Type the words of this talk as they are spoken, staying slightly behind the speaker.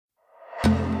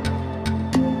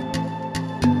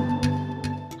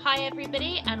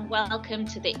everybody, and welcome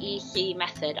to the EC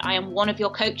Method. I am one of your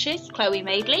coaches, Chloe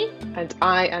Madeley. And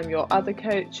I am your other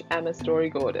coach, Emma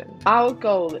Story-Gordon. Our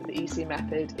goal at the EC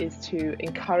Method is to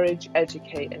encourage,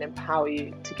 educate, and empower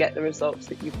you to get the results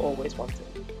that you've always wanted.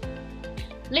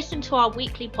 Listen to our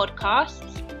weekly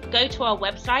podcasts, go to our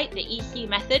website,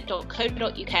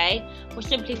 theecmethod.co.uk, or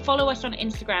simply follow us on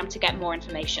Instagram to get more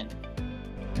information.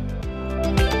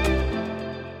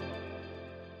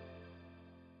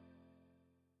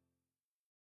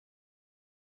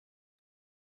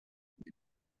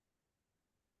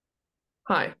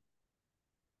 Hi.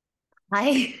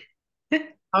 Hi. How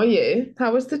are you?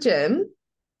 How was the gym?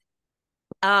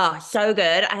 Oh, so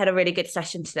good. I had a really good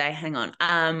session today. Hang on.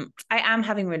 I am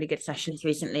having really good sessions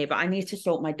recently, but I need to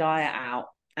sort my diet out.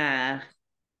 I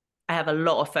have a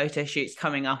lot of photo shoots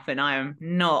coming up and I am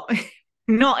not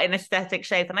not in aesthetic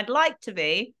shape, and I'd like to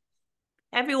be.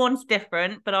 Everyone's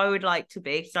different, but I would like to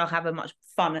be, so I'll have a much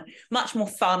more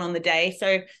fun on the day.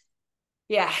 So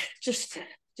yeah, just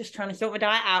trying to sort my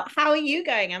diet out. How are you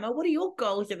going, Emma? What are your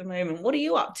goals at the moment? What are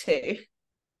you up to? Do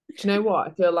you know what?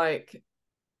 I feel like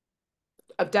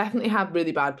I've definitely had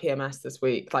really bad PMS this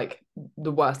week, like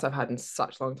the worst I've had in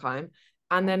such a long time.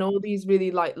 And then all these really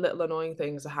like little annoying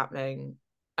things are happening,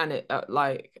 and it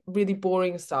like really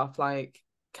boring stuff like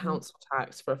council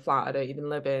tax for a flat I don't even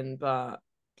live in, but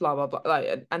blah blah blah.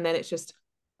 Like, and then it's just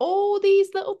all these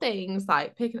little things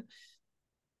like picking.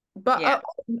 But Yeah.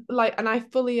 like, and I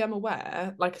fully am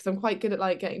aware, like, because I'm quite good at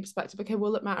like getting perspective. Okay,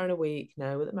 will it matter in a week?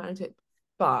 No, will it matter in two?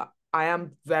 But I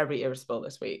am very irritable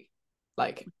this week,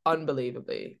 like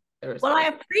unbelievably irritable. Well, I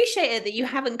appreciate it that you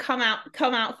haven't come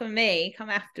out for me, come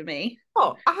after me.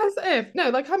 Oh, as if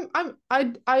no, like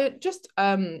I just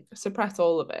suppress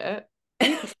all of it.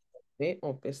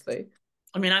 Obviously.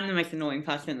 I mean, I'm the most annoying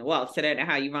person in the world, so I don't know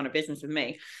how you run a business with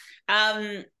me.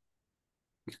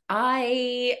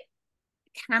 I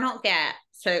cannot get,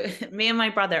 so me and my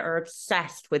brother are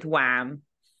obsessed with Wham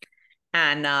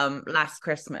and Last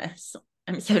Christmas.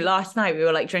 And so last night we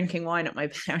were like drinking wine at my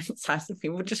parents' house and we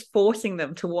were just forcing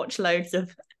them to watch loads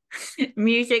of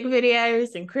music videos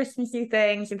and Christmassy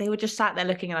things, and they were just sat there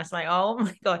looking at us like, oh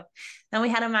my god. Then we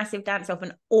had a massive dance off,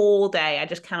 and all day I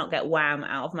just cannot get Wham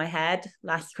out of my head.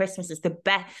 Last Christmas is the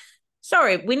best.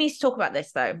 Sorry, we need to talk about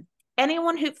this though.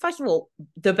 Anyone who, first of all,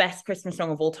 the best Christmas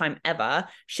song of all time ever,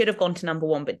 should have gone to number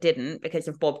one but didn't because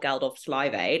of Bob Geldof's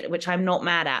Live Aid, which I'm not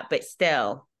mad at, but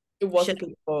still, it was a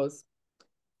good cause.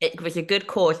 It was a good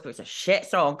cause, but it was a shit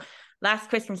song. Last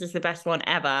Christmas is the best one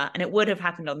ever, and it would have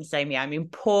happened on the same year. I mean,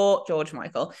 poor George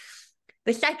Michael.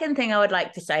 The second thing I would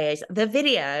like to say is the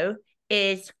video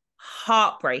is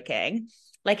heartbreaking.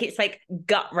 Like, it's like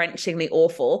gut-wrenchingly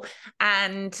awful.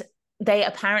 And they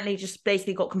apparently just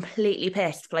basically got completely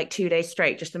pissed for like 2 days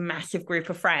straight. Just a massive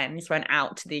group of friends went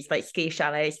out to these like ski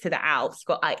chalets to the Alps,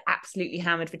 got like absolutely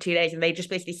hammered for 2 days, and they just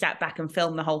basically sat back and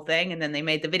filmed the whole thing, and then they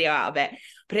made the video out of it.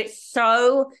 But it's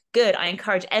so good. I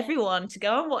encourage everyone to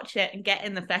go and watch it and get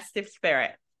in the festive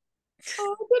spirit.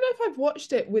 Oh, I don't know if I've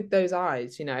watched it with those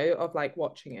eyes, you know, of like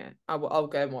watching it. I'll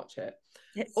go and watch it.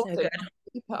 It's also, so good.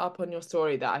 You put up on your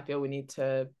story that I feel we need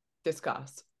to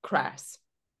discuss cress.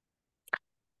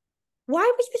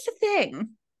 Why was this a thing?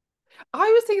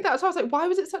 I was thinking that, so I was like, why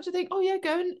was it such a thing? Oh yeah,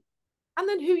 go and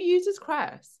then who uses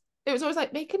cress? It was always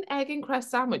like, make an egg and cress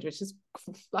sandwich, which is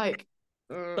like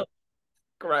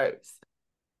gross.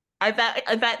 I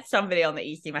bet somebody on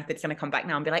the EC Method is going to come back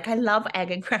now and be like, I love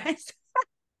egg and cress.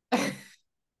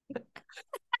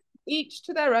 Each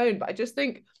to their own, but I just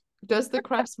think, does the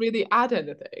cress really add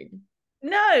anything?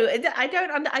 No, I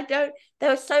don't. There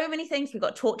were so many things we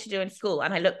got taught to do in school,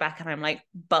 and I look back and I'm like,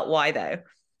 but why though?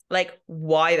 Like,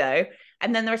 why though?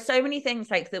 And then there are so many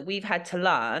things like that we've had to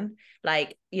learn,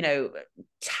 like, you know,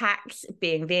 tax,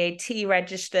 being VAT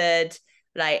registered,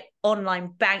 like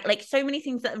online bank, like so many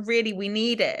things that really we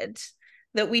needed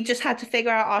that we just had to figure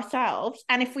out ourselves.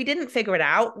 And if we didn't figure it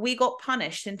out, we got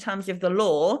punished in terms of the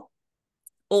law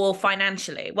or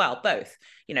financially. Well, both,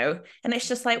 you know. And it's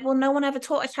just like, well, no one ever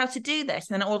taught us how to do this.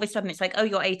 And then all of a sudden it's like, oh,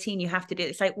 you're 18, you have to do it.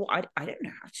 It's like, well, I don't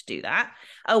know how to do that.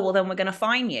 Oh, well, then we're going to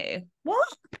fine you. What?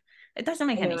 It doesn't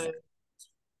make any sense.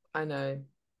 I know.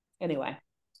 Anyway.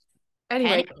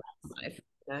 No.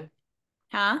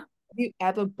 Huh? Have you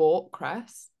ever bought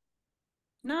cress?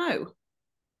 No.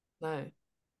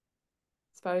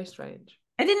 It's very strange.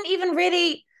 I didn't even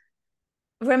really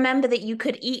remember that you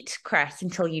could eat cress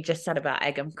until you just said about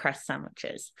egg and cress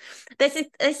sandwiches.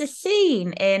 There's a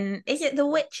scene in, is it The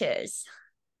Witches,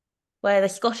 where the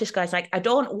Scottish guy's like, I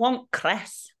don't want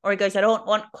cress, or he goes, I don't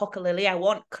want cockalilly, I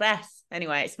want cress.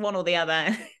 Anyway, it's one or the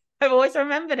other. I've always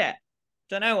remembered it.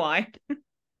 Don't know why.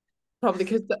 Probably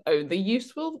because the only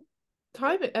useful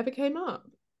time it ever came up.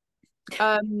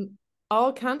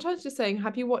 Kanchan's just saying,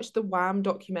 have you watched the Wham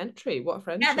documentary? What a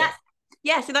friendship.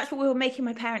 So that's what we were making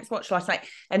my parents watch last night.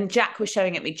 And Jack was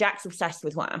showing it me. Jack's obsessed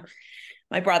with Wham,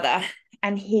 my brother.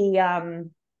 And he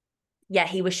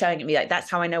was showing it me. Like, that's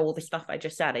how I know all the stuff I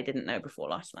just said I didn't know before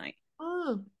last night.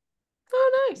 Oh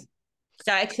nice.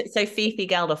 So Fifi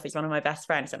Geldof is one of my best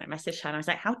friends, and I messaged her and I was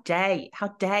like, how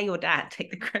dare your dad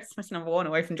take the Christmas #1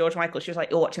 away from George Michael? She was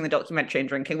like, you're watching the documentary and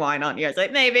drinking wine, aren't you? I was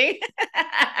like, maybe.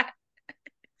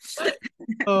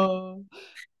 Oh,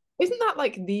 isn't that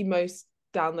like the most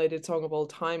downloaded song of all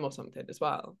time or something as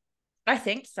well? I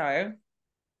think so.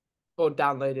 Or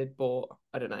downloaded, bought.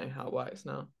 I don't know how it works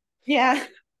now. Yeah.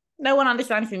 No one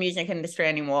understands the music industry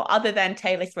anymore, other than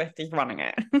Taylor Swift is running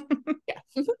it.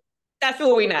 Yeah. That's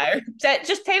all we know.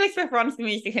 Just Taylor Swift runs the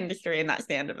music industry, and that's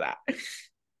the end of that.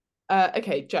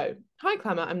 Okay, Joe. Hi,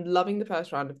 Clemmer. I'm loving the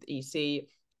first round of the EC.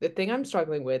 The thing I'm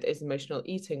struggling with is emotional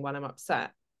eating when I'm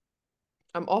upset.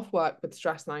 I'm off work with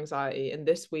stress and anxiety, and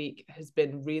this week has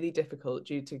been really difficult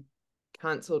due to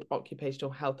cancelled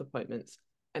occupational health appointments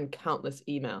and countless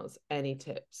emails. Any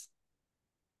tips?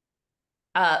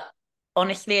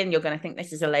 Honestly, and you're going to think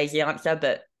this is a lazy answer,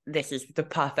 but this is the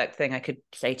perfect thing I could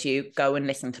say to you. Go and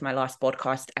listen to my last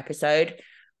podcast episode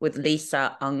with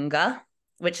Lisa Unger,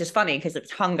 which is funny because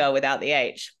it's hunger without the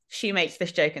H. She makes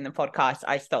this joke in the podcast.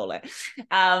 I stole it.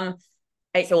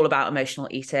 It's all about emotional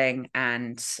eating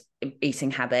and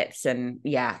eating habits. And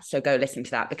so go listen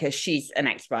to that because she's an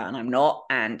expert and I'm not,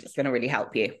 and it's going to really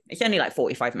help you. It's only like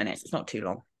 45 minutes. It's not too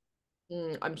long.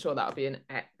 I'm sure that'll be an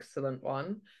excellent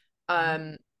one.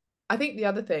 I think the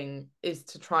other thing is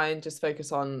to try and just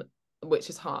focus on, which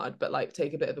is hard, but like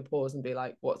take a bit of a pause and be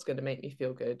like, what's going to make me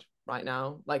feel good right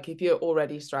now? Like if you're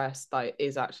already stressed, like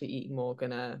is actually eating more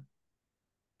gonna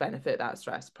benefit that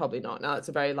stress? Probably not. Now it's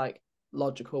a very like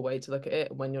logical way to look at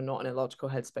it. When you're not in a logical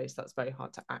headspace, that's very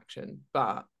hard to action,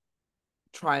 but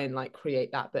try and like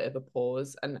create that bit of a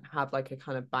pause and have like a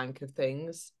kind of bank of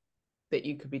things that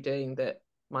you could be doing that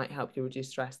might help you reduce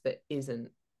stress that isn't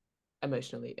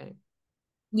emotional eating.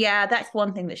 Yeah, that's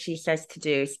one thing that she says to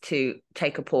do is to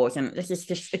take a pause. And this is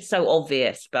just, it's so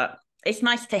obvious, but it's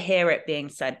nice to hear it being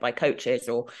said by coaches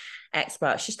or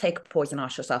experts. Just take a pause and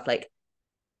ask yourself, like,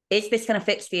 is this going to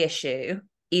fix the issue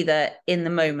either in the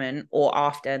moment or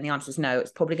after? And the answer is no.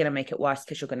 It's probably going to make it worse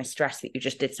because you're going to stress that you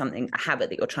just did something, a habit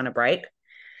that you're trying to break.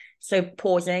 So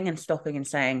pausing and stopping and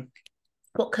saying,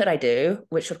 what could I do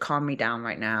which would calm me down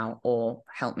right now or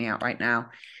help me out right now?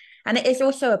 And it is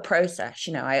also a process.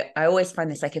 You know, I always find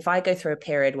this, like if I go through a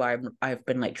period where I've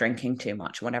been like drinking too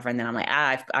much or whatever, and then I'm like,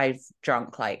 I've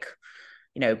drunk like,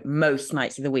 you know, most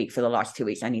nights of the week for the last 2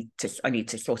 weeks. I need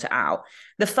to sort it out.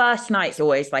 The first night's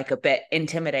always like a bit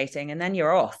intimidating, and then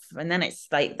you're off, and then it's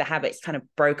like the habit's kind of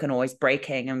broken, always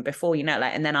breaking, and before you know it,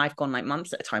 like, and then I've gone like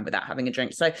months at a time without having a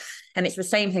drink. So, and it's the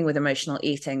same thing with emotional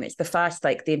eating. It's the first,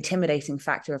 like the intimidating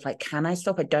factor of like, can I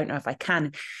stop? I don't know if I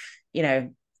can, you know.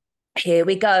 Here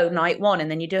we go, night one, and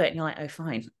then you do it and you're like, oh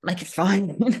fine, like it's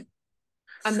fine.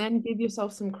 And then give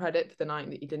yourself some credit for the night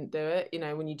that you didn't do it. You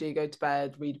know, when you do go to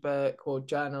bed, read a book or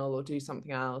journal or do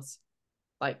something else,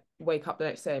 like wake up the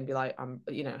next day and be like,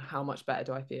 you know, how much better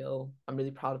do I feel? I'm really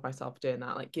proud of myself for doing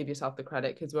that. Like give yourself the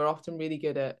credit, because we're often really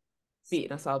good at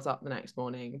beating ourselves up the next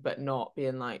morning, but not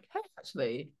being like, hey,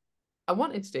 actually, I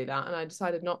wanted to do that and I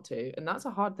decided not to. And that's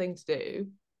a hard thing to do.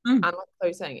 And like I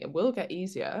was saying, it will get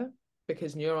easier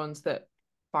because neurons that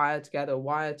fire together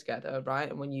wire together, right?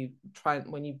 And when you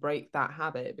break that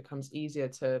habit, it becomes easier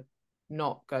to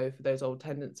not go for those old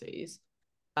tendencies.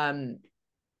 But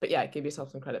yeah, give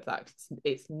yourself some credit for that.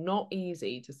 It's not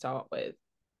easy to start with.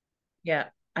 Yeah,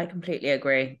 I completely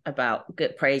agree about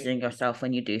praising yourself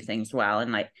when you do things well.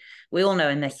 And like we all know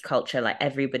in this culture, like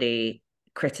everybody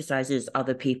criticizes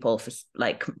other people for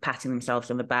like patting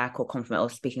themselves on the back or compliment or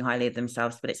speaking highly of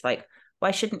themselves, but it's like,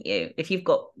 why shouldn't you? If you've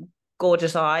got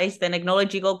gorgeous eyes, then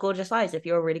acknowledge you got gorgeous eyes. If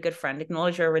you're a really good friend,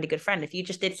 acknowledge you're a really good friend. If you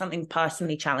just did something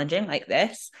personally challenging like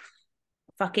this,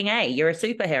 fucking A, you're a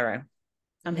superhero.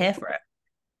 I'm here for it.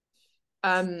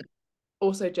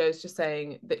 Also, Joe's just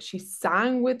saying that she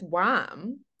sang with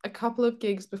Wham a couple of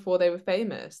gigs before they were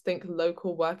famous. Think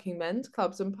local working men's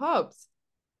clubs and pubs.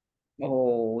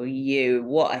 Oh,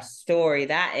 what a story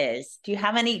that is. Do you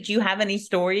have any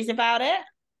stories about it?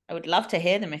 I would love to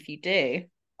hear them if you do.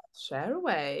 Share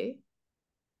away.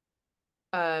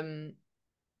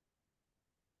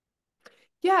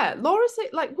 Yeah, Laura said,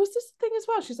 like, was this thing as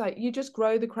well? She's like, you just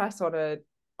grow the cress on a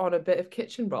bit of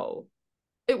kitchen roll.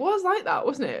 It was like that,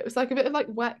 wasn't it? It was like a bit of like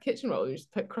wet kitchen roll. You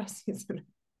just put cress seeds in it.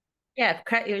 Yeah,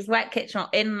 it was wet kitchen roll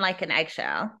in like an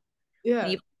eggshell. Yeah.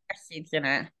 You put cress seeds in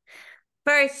it.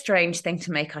 Very strange thing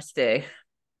to make us do.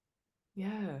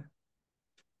 Yeah.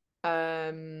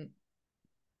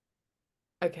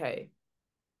 Okay.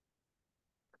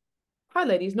 Hi,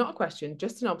 ladies. Not a question,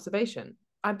 just an observation.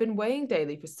 I've been weighing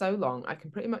daily for so long, I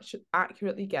can pretty much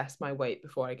accurately guess my weight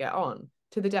before I get on,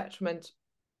 to the detriment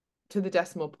to the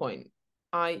decimal point,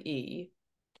 i.e.,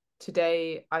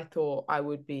 today I thought I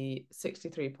would be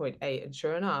 63.8, and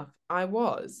sure enough, I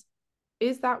was.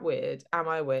 Is that weird? Am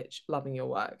I a witch? Loving your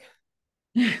work.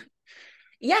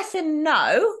 Yes and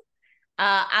no.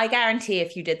 I guarantee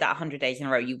if you did that 100 days in a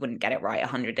row, you wouldn't get it right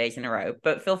 100 days in a row,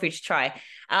 but feel free to try.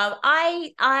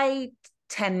 I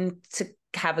tend to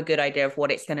have a good idea of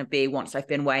what it's going to be once I've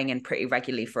been weighing in pretty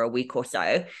regularly for a week or so.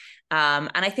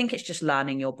 And I think it's just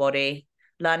learning your body,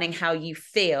 learning how you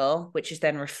feel, which is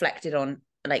then reflected on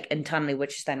like internally,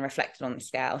 which is then reflected on the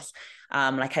scales.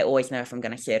 Like I always know if I'm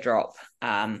going to see a drop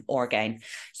or a gain.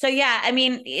 So yeah, I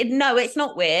mean, no, it's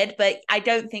not weird, but I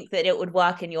don't think that it would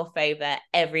work in your favor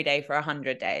every day for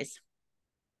 100 days.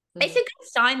 Mm-hmm. It's a good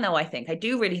sign though, I think. I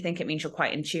do really think it means you're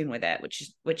quite in tune with it,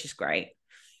 which is great.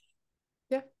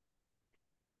 Yeah.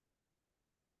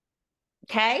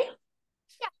 Okay.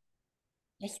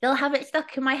 I still have it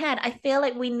stuck in my head. I feel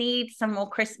like we need some more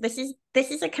Christmas.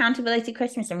 This is accountability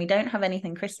Christmas, and we don't have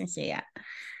anything Christmassy yet.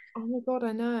 Oh my God,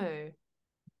 I know.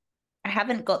 I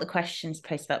haven't got the questions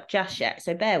posted up just yet,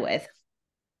 so bear with.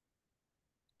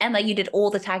 Emma, you did all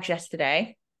the tags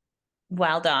yesterday.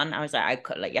 Well done. I was like, I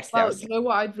could like yesterday. Well, you know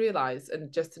what I'd realised,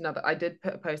 and just another, I did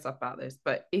put a post up about this,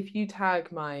 but if you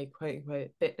tag my quote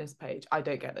unquote fitness page, I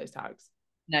don't get those tags.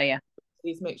 No, yeah.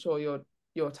 Please make sure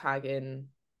you're tagging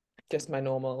just my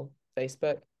normal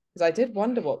Facebook, because I did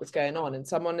wonder what was going on, and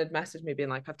someone had messaged me being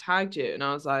like, I've tagged you, and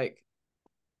I was like,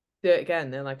 do it again.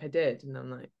 They're like, I did, and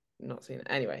I'm like, not seeing it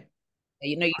anyway.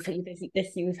 You know,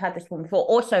 you've had this one before.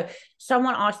 Also,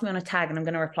 someone asked me on a tag, and I'm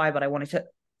going to reply, but I wanted to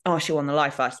ask you on the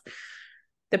live first.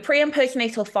 The pre and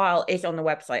postnatal file is on the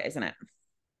website, isn't it?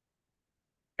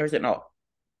 Or is it not?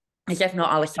 Because if not,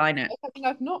 I'll assign it. I think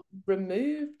I've not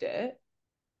removed it.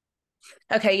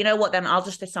 Okay, you know what then? I'll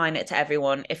just assign it to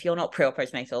everyone. If you're not pre or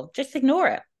postnatal, just ignore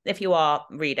it. If you are,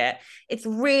 read it. It's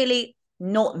really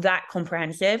not that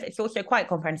comprehensive. It's also quite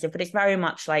comprehensive, but it's very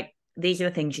much like these are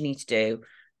the things you need to do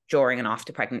during and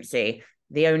after pregnancy.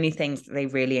 The only things that they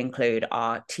really include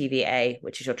are TVA,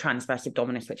 which is your transverse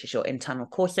abdominis, which is your internal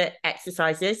corset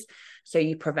exercises. So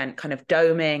you prevent kind of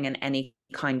doming and any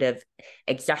kind of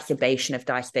exacerbation of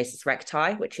diastasis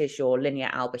recti, which is your linear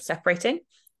albus separating,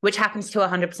 which happens to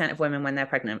 100% of women when they're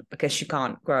pregnant because you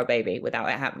can't grow a baby without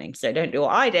it happening. So don't do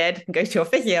what I did, go to your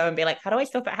physio and be like, how do I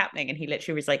stop it happening? And he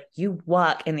literally was like, you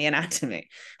work in the anatomy.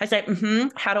 I was like,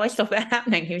 how do I stop it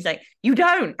happening? He was like, you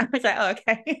don't. I was like, oh,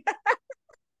 okay.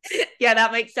 Yeah,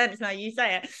 that makes sense now you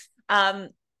say it.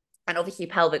 And obviously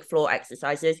pelvic floor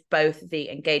exercises, both the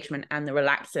engagement and the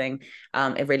relaxing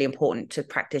are really important to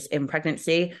practice in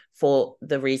pregnancy for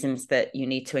the reasons that you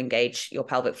need to engage your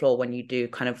pelvic floor when you do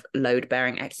kind of load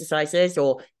bearing exercises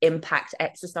or impact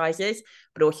exercises,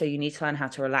 but also you need to learn how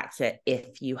to relax it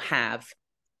if you have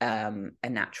a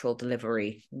natural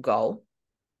delivery goal.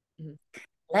 Mm-hmm.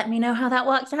 Let me know how that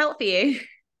works out for you.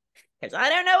 Because I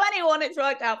don't know anyone it's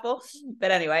worked out for.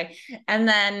 But anyway, and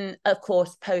then of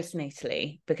course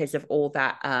postnatally, because of all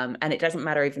that, and it doesn't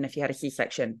matter even if you had a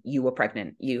C-section, you were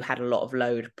pregnant, you had a lot of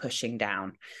load pushing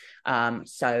down,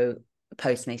 so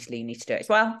postnatally you need to do it as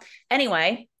well.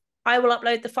 Anyway, I will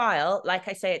upload the file. Like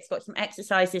I say, it's got some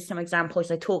exercises, some examples,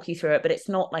 I talk you through it, but it's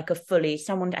not like a fully,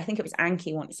 someone, I think it was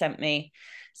Anki once sent me,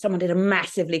 someone did a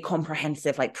massively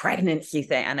comprehensive like pregnancy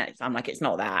thing, and I'm like, it's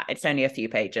not that, it's only a few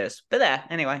pages, but there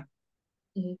anyway.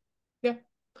 Mm-hmm. Yeah,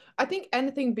 I think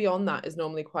anything beyond that is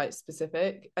normally quite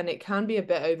specific, and it can be a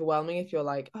bit overwhelming if you're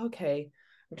like, okay,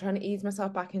 I'm trying to ease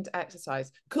myself back into exercise.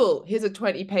 Cool, here's a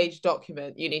 20-page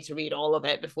document. You need to read all of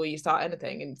it before you start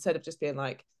anything, instead of just being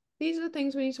like, these are the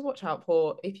things we need to watch out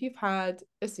for. If you've had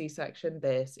a C-section,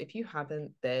 this. If you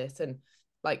haven't, this. And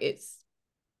like, it's,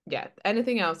 yeah,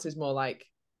 anything else is more like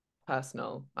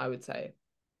personal, I would say.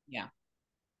 Yeah.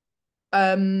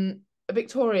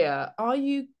 Victoria, are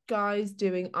you guys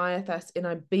doing IFS in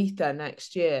Ibiza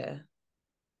next year?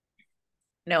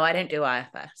 No, I don't do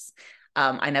IFS.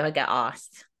 I never get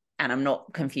asked, and I'm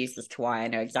not confused as to why. I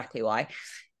know exactly why.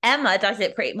 Emma does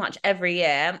it pretty much every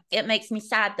year. It makes me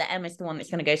sad that Emma's the one that's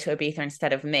going to go to Ibiza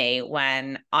instead of me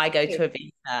when I go to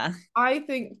Ibiza. I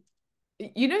think,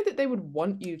 you know, that they would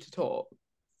want you to talk.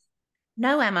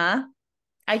 No, Emma,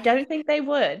 I don't think they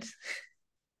would.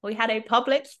 We had a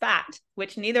public spat,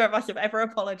 which neither of us have ever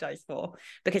apologized for,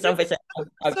 because obviously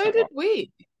so did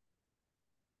we.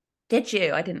 Did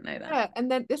you? I didn't know that. Yeah, and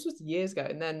then this was years ago,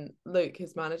 and then Luke,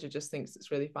 his manager, just thinks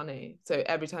it's really funny. So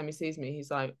every time he sees me,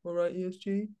 he's like, "All right,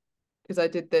 ESG," because I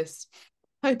did this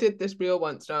reel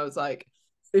once, and I was like,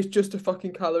 "It's just a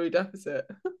fucking calorie deficit."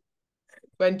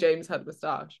 When James had a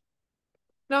moustache,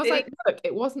 and I was like, "Look,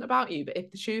 it wasn't about you, but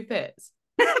if the shoe fits."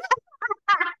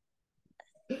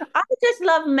 I just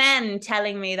love men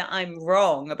telling me that I'm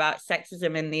wrong about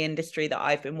sexism in the industry that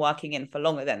I've been working in for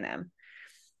longer than them.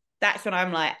 That's when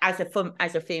I'm like, as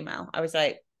a female, I was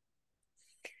like,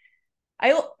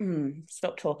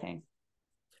 stop talking.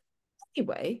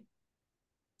 Anyway,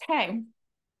 Okay,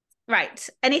 right.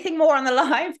 Anything more on the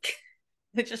live?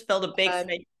 It just filled a big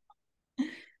space.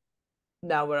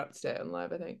 Now we're up to date on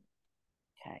live, I think.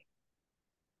 Okay.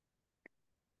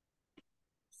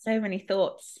 So many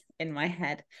thoughts in my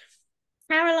head.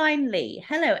 Caroline Lee,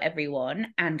 hello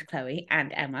everyone, and Chloe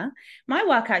and Emma. My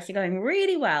workouts are going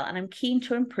really well and I'm keen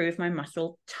to improve my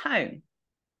muscle tone.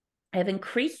 I have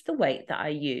increased the weight that I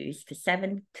use for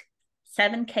 7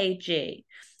 kg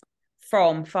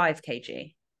from 5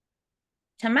 kg.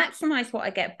 To maximize what I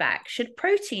get back, should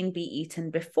protein be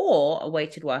eaten before a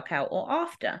weighted workout or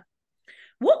after?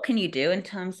 What can you do in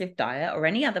terms of diet or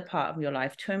any other part of your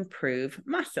life to improve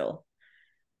muscle?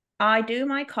 I do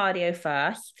my cardio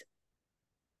first,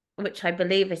 which I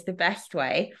believe is the best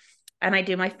way. And I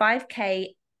do my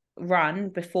 5K run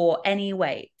before any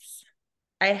weights.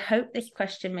 I hope this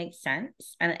question makes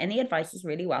sense and any advice is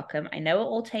really welcome. I know it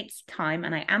all takes time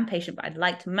and I am patient, but I'd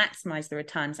like to maximize the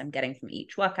returns I'm getting from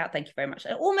each workout. Thank you very much.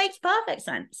 It all makes perfect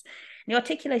sense. You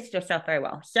articulated yourself very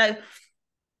well. So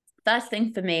first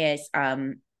thing for me is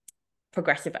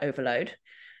progressive overload.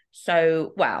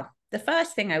 So, well, the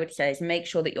first thing I would say is make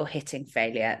sure that you're hitting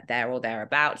failure there or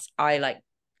thereabouts. I like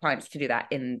clients to do that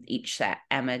in each set.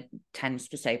 Emma tends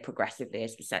to say progressively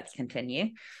as the sets continue.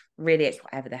 Really, it's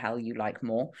whatever the hell you like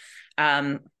more.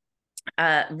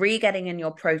 Re-getting in your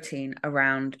protein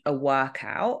around a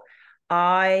workout,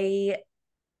 it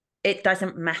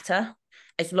doesn't matter.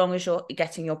 As long as you're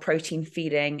getting your protein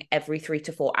feeding every 3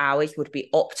 to 4 hours would be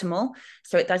optimal.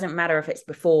 So it doesn't matter if it's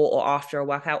before or after a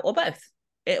workout or both.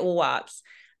 It all works.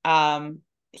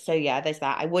 So yeah, there's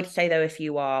that. I would say though, if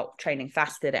you are training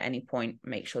fasted at any point,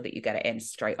 make sure that you get it in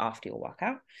straight after your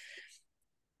workout.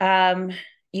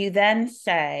 You then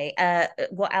say,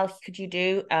 what else could you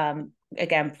do?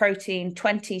 Again, protein,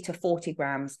 20 to 40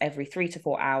 grams every 3 to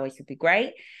 4 hours would be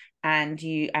great. And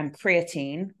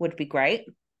creatine would be great.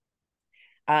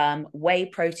 Whey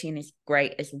protein is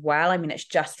great as well. I mean, it's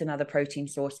just another protein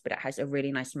source, but it has a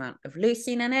really nice amount of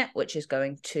leucine in it, which is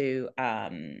going to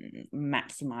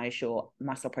maximize your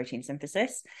muscle protein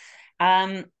synthesis.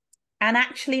 And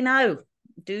actually, no,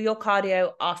 do your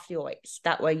cardio after your weights.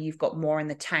 That way you've got more in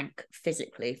the tank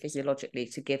physiologically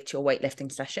to give to your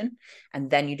weightlifting session. And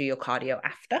then you do your cardio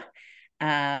after.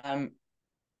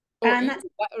 Or even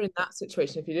better in that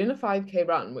situation, if you're doing a 5K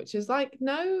run, which is like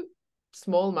no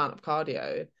small amount of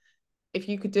cardio, if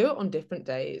you could do it on different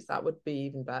days, that would be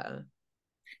even better.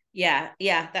 Yeah,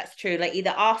 that's true. Like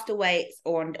either after weights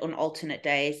or on alternate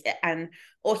days, and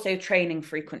also training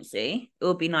frequency. It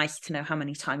would be nice to know how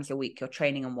many times a week you're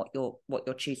training and what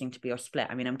you're choosing to be your split.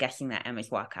 I mean, I'm guessing that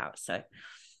Emma's workout, so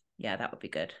yeah, that would be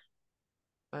good.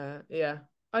 Yeah,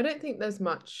 I don't think there's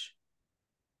much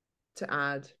to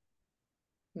add.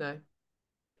 No.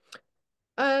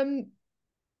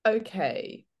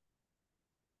 Okay.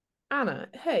 Anna,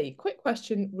 hey, quick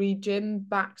question.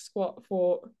 Back squat,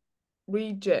 for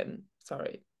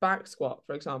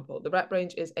example. The rep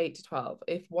range is 8 to 12.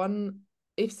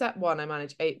 If set 1 I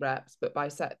manage 8 reps, but by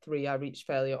set 3 I reach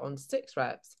failure on 6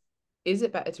 reps, is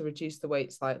it better to reduce the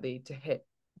weight slightly to hit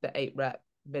the 8 rep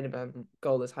minimum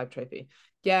goal as hypertrophy?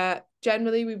 Yeah,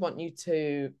 generally we want you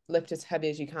to lift as heavy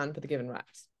as you can for the given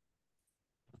reps.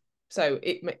 So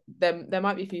there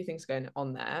might be a few things going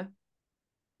on there.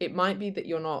 It might be that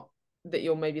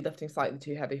you're maybe lifting slightly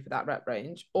too heavy for that rep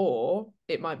range, or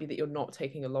it might be that you're not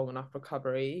taking a long enough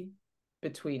recovery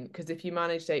between, because if you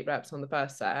managed 8 reps on the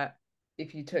first set,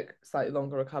 if you took slightly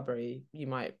longer recovery, you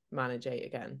might manage 8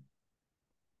 again.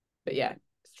 But yeah,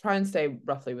 try and stay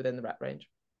roughly within the rep range.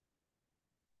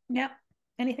 Yeah.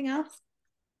 Anything else?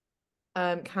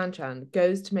 Kanchan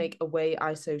goes to make a whey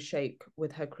iso shake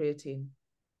with her creatine.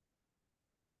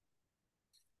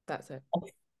 That's it.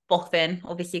 Boffin.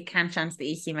 Obviously, Kanchan's the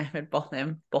EC method.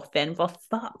 Boffin.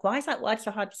 Fuck. Why is that word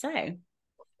so hard to say?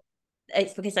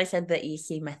 It's because I said the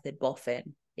EC method.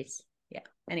 Boffin. It's yeah.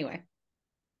 Anyway,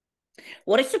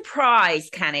 what a surprise,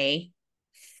 Canny.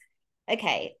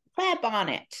 Okay, Claire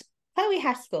Barnett, Chloe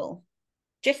Haskell.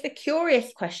 Just a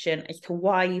curious question as to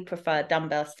why you prefer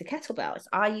dumbbells to kettlebells.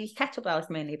 I use kettlebells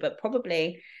mainly, but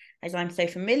probably as I'm so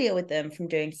familiar with them from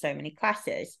doing so many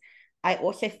classes, I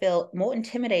also feel more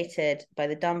intimidated by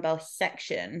the dumbbell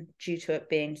section due to it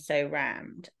being so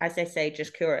rammed. As I say,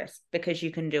 just curious, because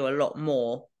you can do a lot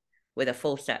more with a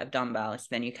full set of dumbbells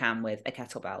than you can with a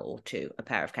kettlebell or a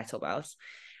pair of kettlebells.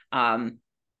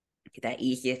 They're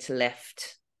easier to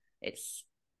lift. It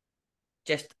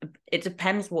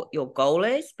depends what your goal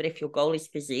is, but if your goal is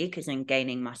physique, as in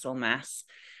gaining muscle mass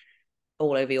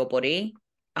all over your body,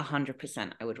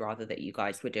 100% I would rather that you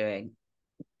guys were doing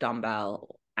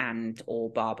dumbbell and or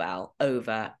barbell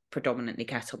over predominantly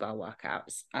kettlebell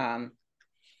workouts.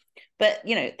 But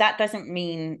that doesn't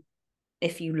mean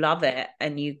if you love it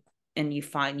and you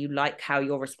find you like how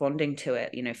you're responding to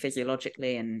it,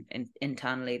 physiologically and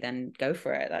internally, then go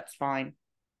for it. That's fine.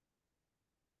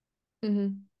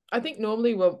 Mm-hmm. I think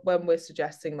normally when we're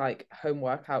suggesting like home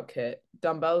workout kit,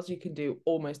 dumbbells you can do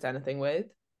almost anything with.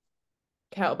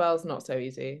 Kettlebells not so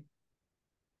easy.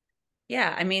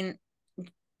 Yeah, I mean,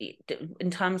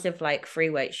 in terms of like free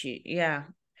weights, the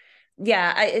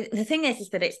thing is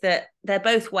that they're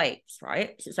both weights,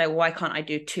 right? So why can't I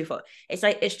do 2 foot?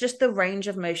 It's just the range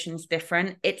of motion's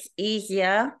different. It's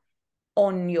easier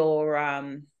on your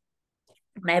on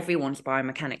everyone's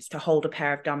biomechanics to hold a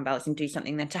pair of dumbbells and do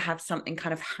something than to have something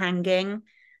kind of hanging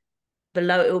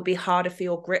below. It will be harder for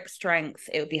your grip strength.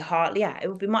 It would be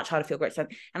much harder for your grip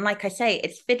strength. And like I say,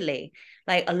 it's fiddly.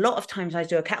 Like a lot of times I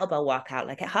do a kettlebell workout,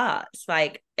 like it hurts.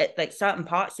 Like certain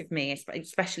parts of me,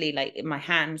 especially like in my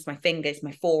hands, my fingers,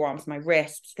 my forearms, my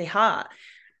wrists, they hurt.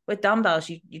 With dumbbells,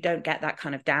 you don't get that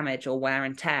kind of damage or wear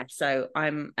and tear. So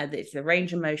it's the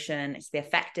range of motion, it's the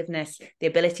effectiveness, the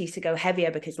ability to go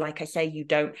heavier, because like I say, you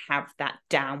don't have that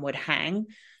downward hang.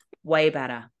 Way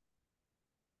better.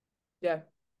 Yeah.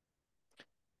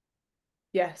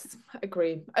 Yes,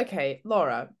 agreed. Okay,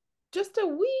 Laura, just a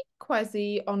wee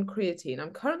quizzy on creatine.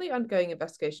 I'm currently undergoing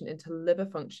investigation into liver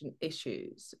function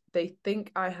issues. They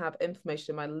think I have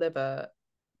inflammation in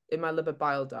my liver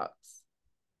bile ducts.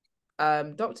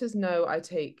 Doctors know I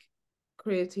take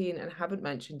creatine and haven't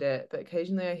mentioned it, but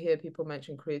occasionally I hear people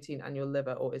mention creatine and your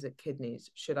liver, or is it kidneys?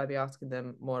 Should I be asking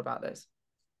them more about this?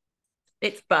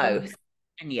 It's both.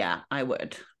 And yeah, I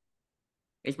would,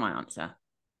 is my answer.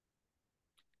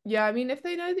 Yeah, I mean, if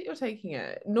they know that you're taking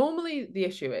it, normally the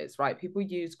issue is, right,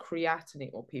 doctors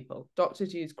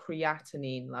use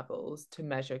creatinine levels to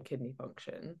measure kidney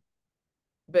function.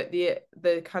 But the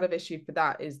kind of issue for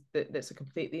that is that that's a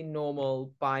completely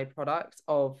normal byproduct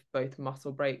of both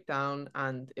muscle breakdown,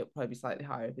 and it'll probably be slightly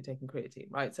higher if you're taking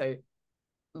creatine, right? So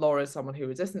Laura's someone who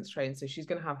resistance trains, so she's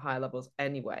going to have higher levels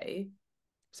anyway.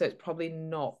 So it's probably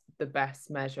not the best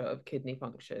measure of kidney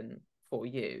function for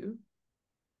you.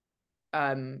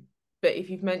 But if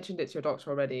you've mentioned it to your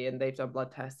doctor already and they've done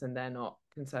blood tests and they're not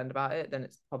concerned about it, then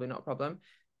it's probably not a problem.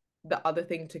 The other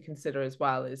thing to consider as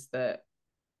well is that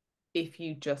if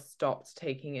you just stopped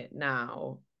taking it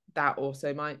now, that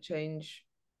also might change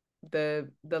the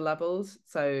levels.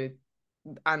 So,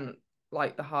 and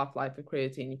like the half-life of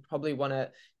creatine,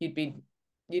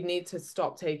 you'd need to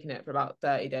stop taking it for about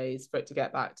 30 days for it to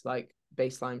get back to like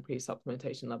baseline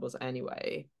pre-supplementation levels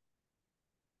anyway.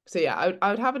 So yeah,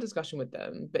 I would have a discussion with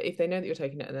them, but if they know that you're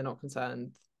taking it and they're not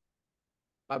concerned,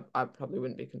 I probably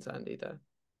wouldn't be concerned either.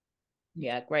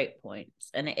 Yeah, great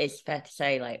points. And it is fair to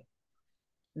say, like,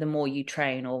 the more you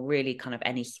train, or really kind of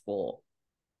any sport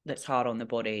that's hard on the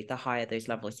body, the higher those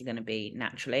levels are going to be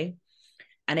naturally.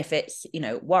 And if it's,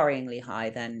 worryingly high,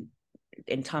 then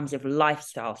in terms of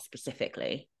lifestyle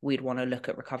specifically, we'd want to look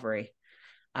at recovery.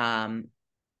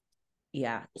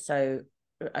 Yeah, so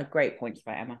a great points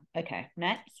by Emma. Okay,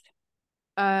 next.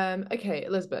 Okay,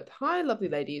 Elizabeth. Hi, lovely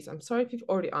ladies. I'm sorry if you've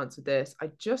already answered this.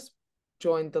 I just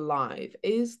joined the live.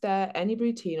 Is there any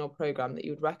routine or program that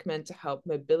you would recommend to help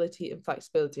mobility and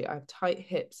flexibility? I have tight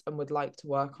hips and would like to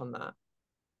work on that.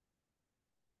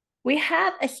 We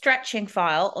have a stretching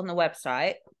file on the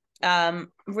website.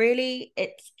 Really,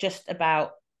 it's just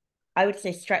about, I would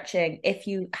say, stretching if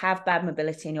you have bad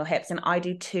mobility in your hips. And I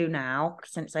do too now,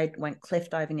 since I went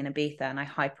cliff diving in Ibiza and I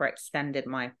hyperextended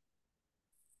my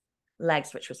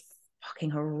legs, which was fucking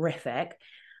horrific.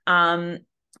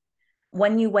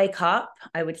 When you wake up,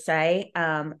 I would say,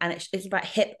 and it's about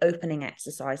hip opening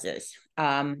exercises.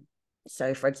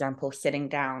 So for example, sitting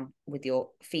down with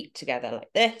your feet together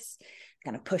like this,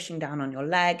 kind of pushing down on your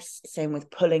legs. Same with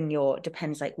pulling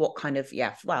depends like what kind of,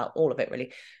 all of it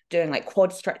really. Doing like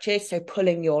quad stretches. So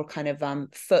pulling your kind of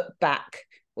foot back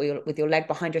with your leg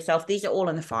behind yourself. These are all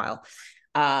in the file.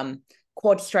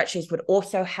 Quad stretches would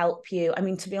also help you. I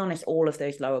mean, to be honest, all of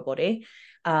those lower body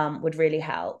would really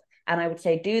help. And I would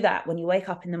say do that when you wake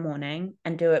up in the morning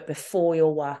and do it before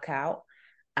your workout.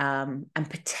 and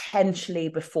potentially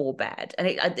before bed. And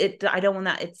I don't want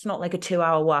that. It's not like a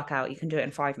 2-hour workout. You can do it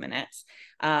in 5 minutes.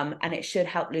 And it should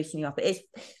help loosen you up. It is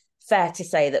fair to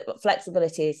say that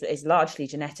flexibility is largely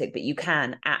genetic, but you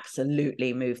can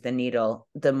absolutely move the needle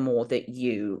the more that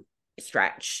you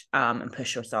stretch and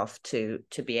push yourself to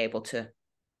be able to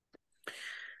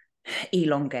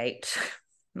elongate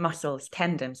muscles,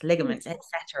 tendons, ligaments,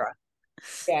 etc.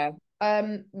 Yeah.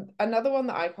 Another one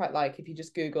that I quite like, if you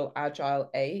just Google Agile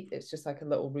 8, it's just like a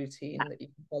little routine that you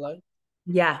can follow.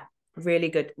 Yeah, really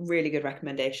good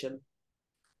recommendation.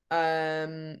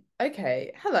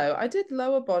 Okay. Hello. I did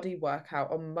lower body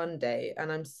workout on Monday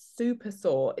and I'm super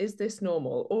sore. Is this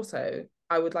normal? Also,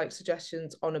 I would like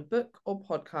suggestions on a book or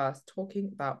podcast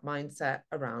talking about mindset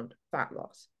around fat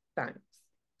loss. Thanks.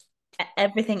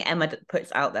 Everything Emma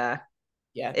puts out there,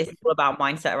 yeah, it's all about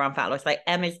mindset around fat loss. Like,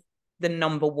 Emma's the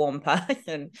number one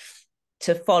person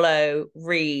to follow,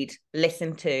 read,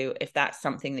 listen to, if that's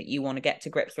something that you want to get to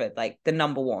grips with. Like, the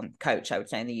number one coach, I would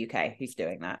say, in the UK who's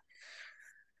doing that.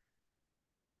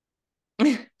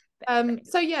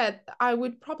 So yeah, I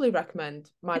would probably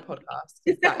recommend my podcast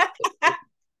because that's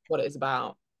what it is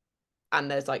about,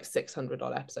 and there's like 600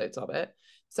 odd episodes of it,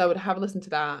 so I would have a listen to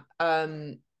that.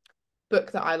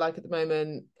 Book that I like at the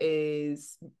moment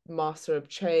is Master of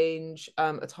Change.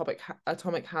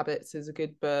 Atomic Habits is a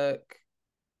good book.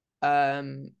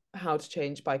 How to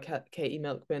Change by Katie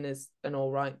Milkman is an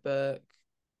all right book.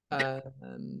 All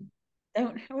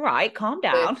right, calm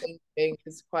down. Thinking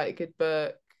is quite a good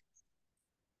book.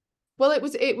 Well, it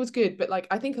was good, but like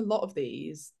I think a lot of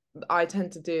these I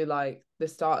tend to do like the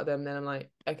start of them, then I'm like,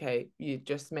 okay, you're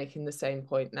just making the same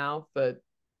point now for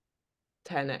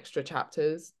 10 extra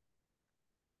chapters.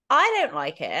 I don't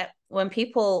like it when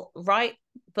people write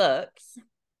books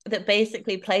that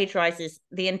basically plagiarizes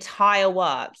the entire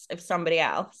works of somebody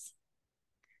else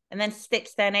and then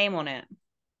sticks their name on it.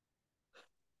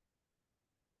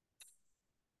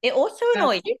 It also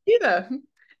annoys me either.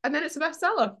 And then it's a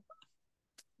bestseller.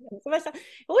 It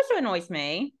also annoys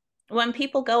me when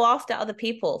people go after other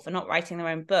people for not writing their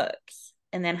own books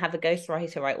and then have a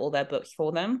ghostwriter write all their books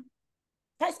for them.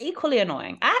 That's equally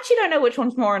annoying. I actually don't know which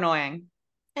one's more annoying.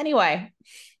 Anyway.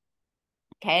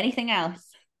 Okay, anything else?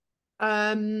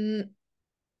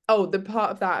 Oh, the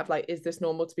part of that of like, is this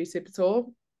normal to be super sore?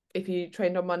 If you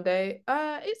trained on Monday,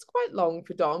 it's quite long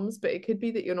for DOMs, but it could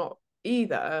be that you're not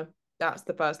either. That's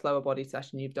the first lower body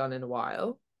session you've done in a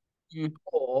while,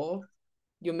 or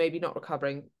you're maybe not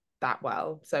recovering that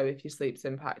well. So if your sleep's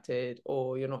impacted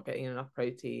or you're not getting enough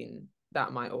protein,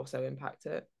 that might also impact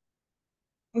it.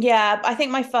 Yeah, I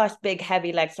think my first big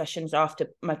heavy leg sessions after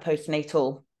my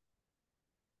postnatal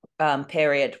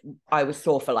period, I was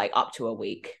sore for like up to a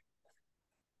week.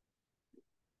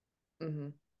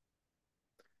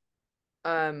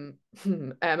 Emma's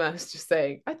just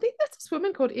saying, I think there's this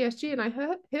woman called ESG and I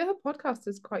hear her podcast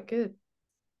is quite good.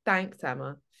 Thanks,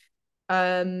 Emma.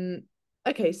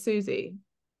 Okay, Susie,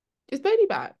 is Bailey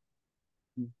back?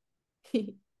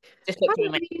 Just look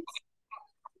through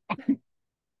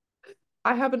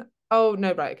I haven't. Oh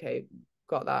no, right, okay,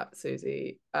 got that,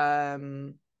 Susie.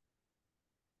 Emma,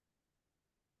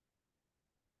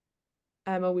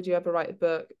 would you ever write a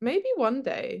book? Maybe one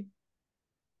day.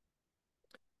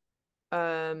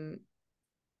 So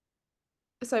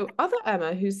other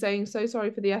Emma, who's saying, so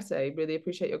sorry for the essay, really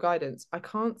appreciate your guidance. I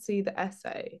can't see the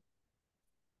essay,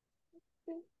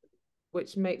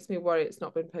 which makes me worry it's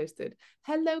not been posted.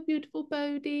 Hello, beautiful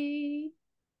Bodhi.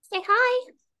 Say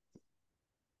hi.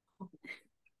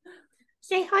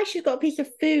 Say hi. She's got a piece of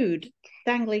food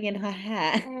dangling in her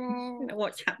hair. I don't know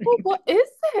what's happening. Oh, what is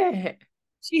it?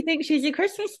 She thinks she's a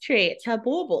Christmas tree. It's her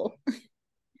bauble. Can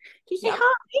you say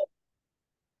hi?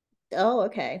 Oh,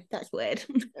 okay. That's weird.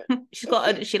 She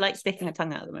likes sticking her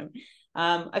tongue out at the moment.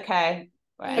 Okay.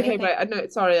 Right. Okay, right. I know.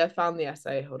 Sorry, I found the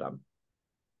essay. Hold on.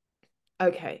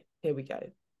 Okay, here we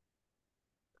go.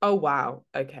 Oh, wow.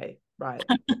 Okay, right.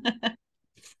 Do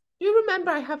you remember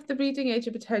I have the reading age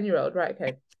of a 10-year-old? Right,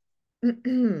 okay.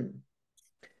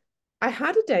 I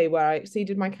had a day where I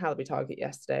exceeded my calorie target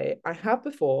yesterday. I have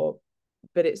before,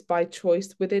 but it's by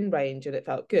choice within range and it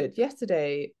felt good.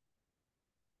 Yesterday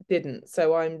didn't,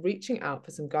 so I'm reaching out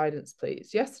for some guidance,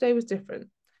 please. Yesterday was different.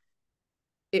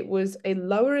 It was a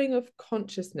lowering of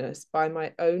consciousness by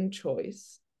my own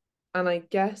choice, and I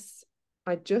guess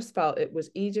I just felt it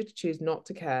was easier to choose not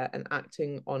to care and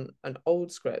acting on an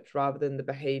old script rather than the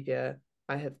behavior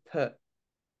I have put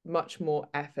much more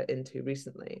effort into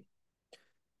recently.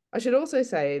 I should also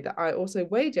say that I also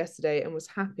weighed yesterday and was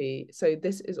happy, so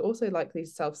this is also likely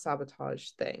self-sabotage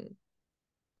thing.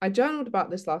 I journaled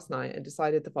about this last night and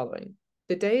decided the following.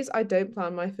 The days I don't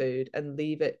plan my food and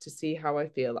leave it to see how I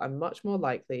feel, I'm much more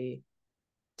likely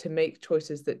to make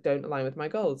choices that don't align with my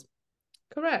goals.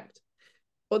 Correct.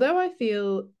 Although I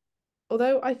feel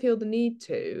the need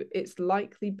to, it's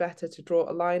likely better to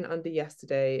draw a line under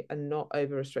yesterday and not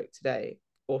over restrict today.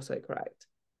 Also correct.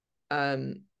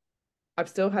 I've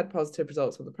still had positive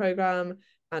results on the program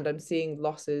and I'm seeing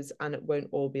losses and it won't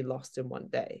all be lost in one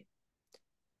day.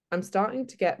 I'm starting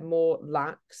to get more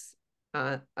lax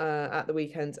at the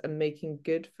weekends and making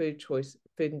good food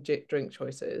and drink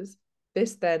choices.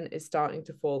 This then is starting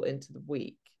to fall into the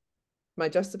week. My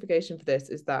justification for this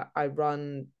is that I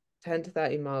run 10 to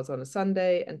 30 miles on a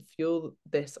Sunday and fuel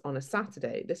this on a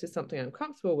Saturday. This is something I'm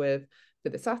comfortable with for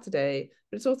the Saturday,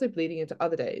 but it's also bleeding into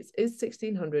other days. Is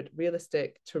 1600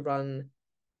 realistic to run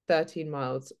 13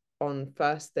 miles on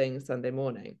first thing Sunday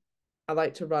morning? I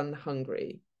like to run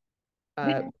hungry,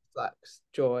 flex,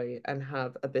 joy, and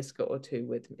have a biscuit or two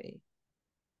with me.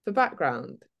 For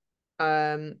background,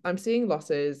 I'm seeing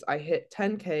losses. I hit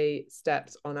 10K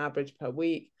steps on average per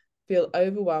week, feel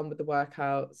overwhelmed with the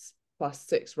workouts, plus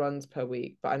 6 runs per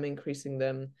week, but I'm increasing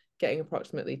them, getting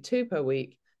approximately 2 per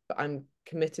week, but I'm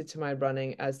committed to my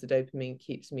running as the dopamine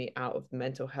keeps me out of the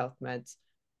mental health meds.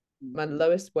 My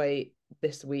lowest weight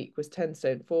this week was 10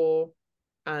 stone 4,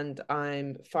 and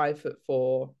I'm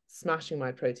 5'4", smashing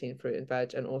my protein, fruit and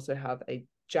veg, and also have a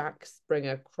Jack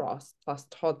Springer cross plus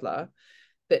toddler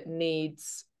that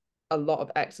needs a lot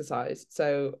of exercise.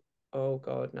 So, oh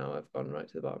God, now I've gone right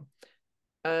to the bottom.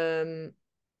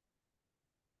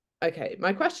 Okay,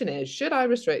 my question is, should I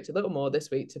restrict a little more this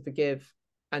week to forgive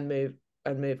and move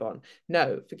on?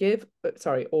 No, forgive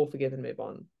and move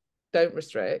on. Don't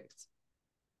restrict.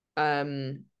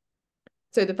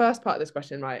 So the first part of this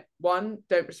question, right? 1,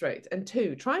 don't restrict. And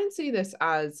 2, try and see this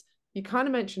as, you kind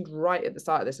of mentioned right at the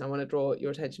start of this, and I want to draw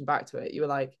your attention back to it. You were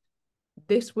like,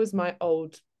 this was my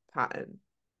old pattern.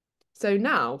 So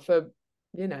now for,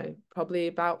 probably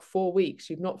about 4 weeks,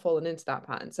 you've not fallen into that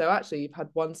pattern. So actually you've had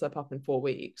 1 slip up in 4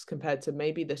 weeks compared to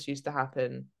maybe this used to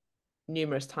happen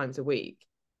numerous times a week.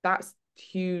 That's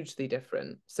hugely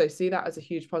different. So see that as a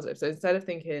huge positive. So instead of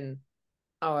thinking,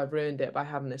 oh, I've ruined it by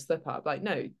having this slip up, like,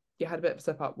 no, you had a bit of a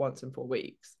slip up once in 4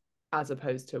 weeks, as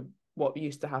opposed to what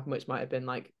used to happen, which might have been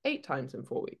like 8 times in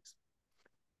 4 weeks.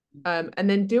 And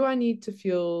then, do I need to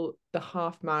fuel the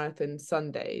half marathon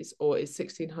Sundays, or is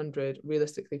 1600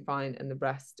 realistically fine and the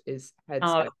rest is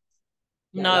headspace?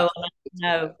 No,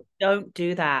 don't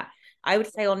do that. I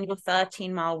would say on your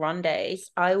 13-mile run days,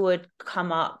 I would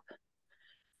come up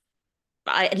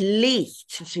at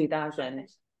least to 2000.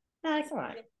 No, it's all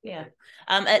right. Yeah.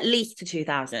 At least to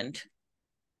 2000.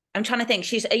 I'm trying to think.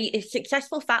 She's a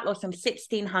successful fat loss on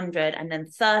 1600 and then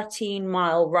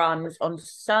 13-mile runs on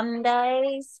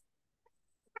Sundays.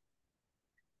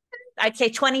 I'd say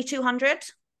 2200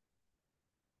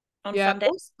 on Sunday.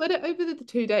 Or split it over the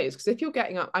 2 days, because if you're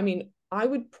getting up, I mean, I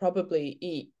would probably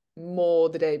eat more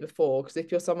the day before, because if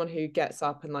you're someone who gets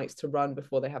up and likes to run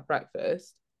before they have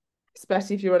breakfast,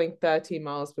 especially if you're running 13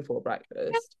 miles before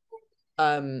breakfast,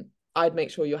 I'd make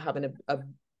sure you're having a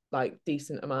like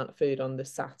decent amount of food on the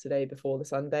Saturday before the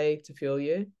Sunday to fuel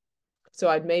you. So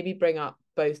I'd maybe bring up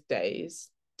both days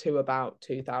to about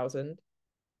 2000.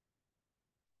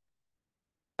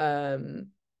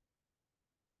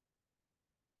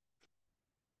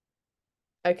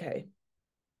 Okay.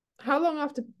 How long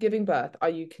after giving birth are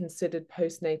you considered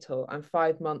postnatal? I'm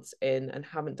 5 months in and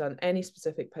haven't done any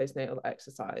specific postnatal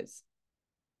exercise.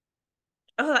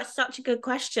 Oh, that's such a good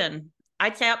question.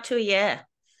 I'd say up to a year.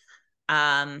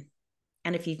 And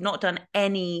if you've not done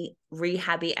any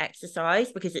rehabby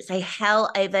exercise, because it's a hell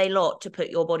of a lot to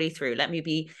put your body through.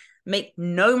 Make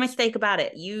no mistake about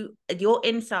it. Your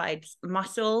insides,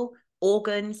 muscle,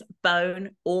 organs,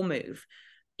 bone, all move.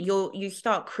 You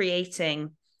start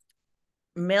creating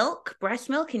breast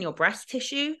milk in your breast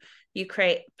tissue. You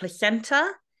create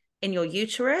placenta in your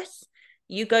uterus.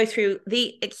 You go through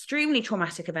the extremely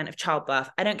traumatic event of childbirth.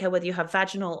 I don't care whether you have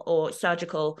vaginal or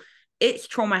surgical, it's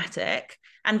traumatic.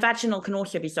 And vaginal can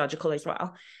also be surgical as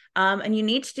well. And you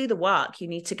need to do the work. You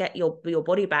need to get your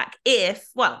body back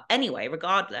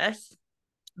regardless,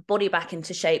 body back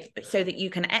into shape so that you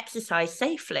can exercise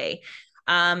safely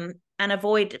and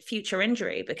avoid future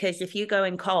injury. Because if you go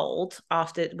in cold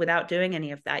without doing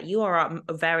any of that, you are at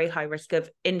a very high risk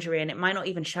of injury, and it might not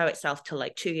even show itself till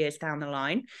like 2 years down the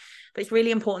line. But it's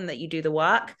really important that you do the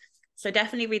work. So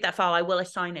definitely read that file. I will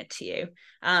assign it to you.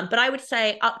 But I would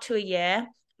say up to a year,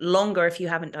 longer if you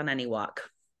haven't done any work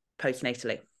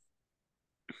postnatally.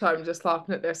 So I'm just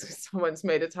laughing at this because someone's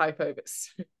made a typo.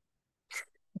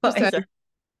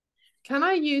 Can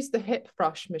I use the hip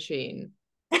brush machine?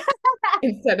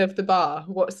 instead of the bar.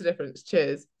 What's the difference?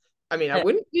 Cheers. I mean, I Uh,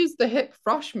 wouldn't use the hip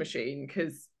thrust machine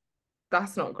because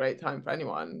that's not a great time for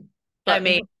anyone. I But the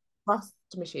mean, hip thrust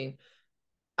machine,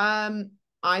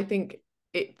 I think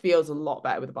it feels a lot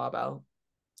better with a barbell.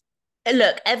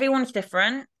 look, everyone's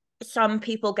different. Some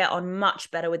people get on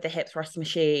much better with the hip thrust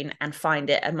machine and find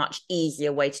it a much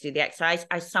easier way to do the exercise.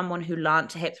 As someone who learned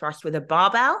to hip thrust with a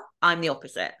barbell, I'm the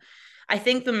opposite. I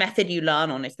think the method you learn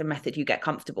on is the method you get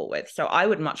comfortable with. So I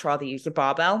would much rather use a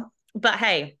barbell. But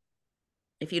hey,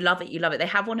 if you love it, you love it. They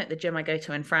have one at the gym I go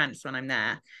to in France when I'm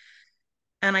there.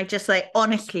 And I just like,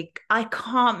 honestly, I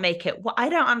can't make it. I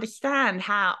don't understand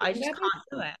how. I just can't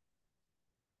do it.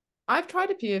 I've tried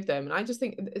a few of them, and I just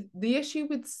think the issue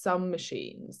with some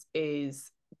machines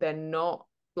is they're not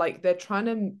like they're trying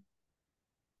to,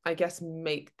 I guess,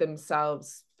 make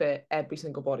themselves fit every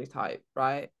single body type,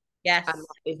 right? Yes. And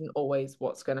that isn't always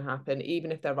what's going to happen.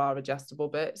 Even if there are adjustable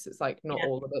bits, it's like not Yeah.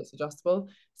 all of it's adjustable.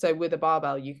 So with a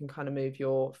barbell, you can kind of move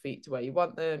your feet to where you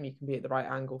want them. You can be at the right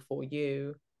angle for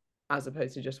you, as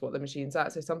opposed to just what the machine's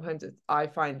at. So sometimes I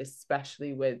find,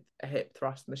 especially with a hip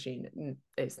thrust machine,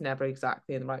 it's never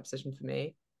exactly in the right position for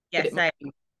me. Yeah, But it same. might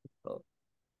be useful.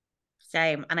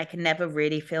 Same. And I can never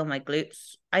really feel my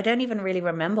glutes. I don't even really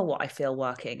remember what I feel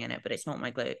working in it, but it's not my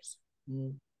glutes.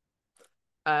 Mm.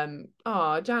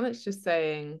 Janet's just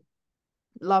saying,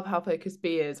 love how focused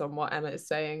B is on what Emma is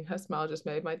saying. Her smile just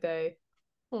made my day.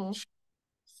 Oh.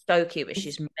 So cute, but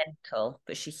she's mental,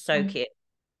 but she's so cute.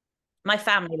 My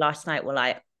family last night were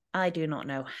like, I do not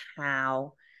know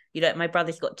how. You know, my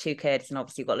brother's got 2 kids, and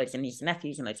obviously got loads of nieces and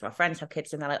nephews, and loads of our friends have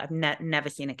kids, and they're like, I've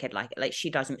never seen a kid like it. Like, she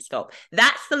doesn't stop.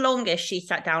 That's the longest she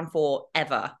sat down for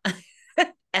ever.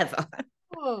 Ever.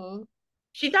 Oh.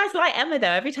 She does like Emma though.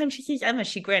 Every time she sees Emma,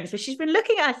 she grins. So she's been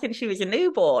looking at her since she was a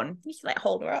newborn. You should like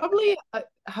hold her up. Probably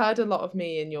heard a lot of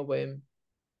me in your womb.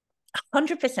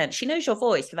 100%. She knows your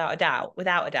voice without a doubt.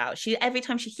 Without a doubt. She every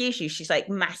time she sees you, she's like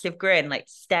massive grin, like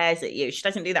stares at you. She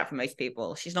doesn't do that for most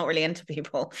people. She's not really into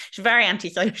people. She's very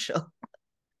antisocial.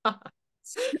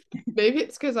 Maybe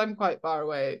it's because I'm quite far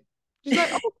away. She's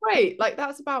like, oh great, like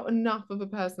that's about enough of a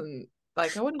person.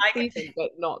 Like I want to see them,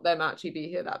 but not them actually be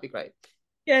here. That'd be great.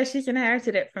 Yeah, she's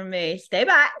inherited it from me. Stay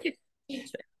back.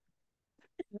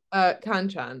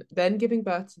 Kanchan, then giving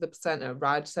birth to the placenta,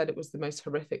 Raj said it was the most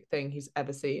horrific thing he's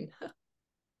ever seen.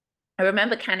 I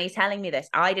remember Canny telling me this.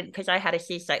 I didn't, because I had a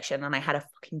C-section and I had a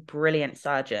fucking brilliant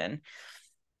surgeon.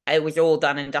 It was all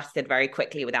done and dusted very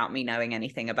quickly without me knowing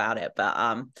anything about it. But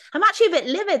I'm actually a bit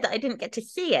livid that I didn't get to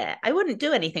see it. I wouldn't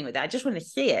do anything with it. I just want to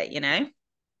see it, you know?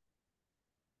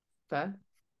 Fair.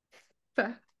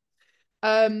 Fair.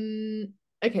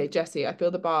 Okay, Jessie, I feel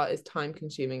the bar is time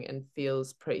consuming and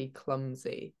feels pretty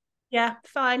clumsy. Yeah,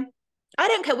 fine. I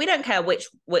don't care. We don't care what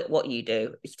you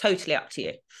do. It's totally up to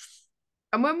you.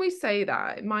 And when we say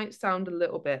that, it might sound a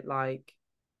little bit like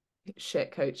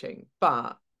shit coaching,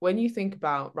 but when you think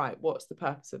about, right, what's the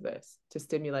purpose of this? To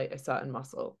stimulate a certain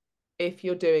muscle. If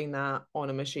you're doing that on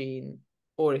a machine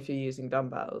or if you're using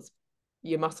dumbbells,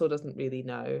 your muscle doesn't really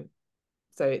know.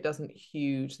 So it doesn't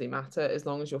hugely matter as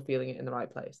long as you're feeling it in the right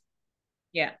place.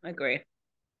 Yeah, I agree.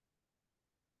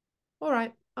 All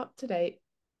right, up to date.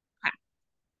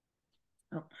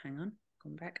 Oh, hang on.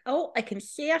 Come back. Oh, I can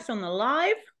see us on the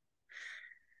live.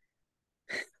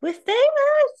 We're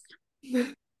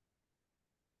famous.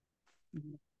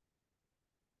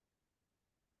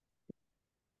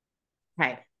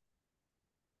 Okay.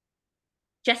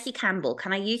 Jessie Campbell,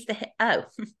 can I use the oh?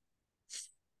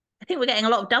 I think we're getting a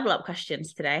lot of double up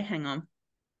questions today. Hang on.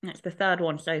 That's the third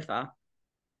one so far.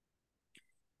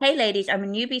 Hey ladies, I'm a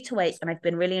newbie to weights and I've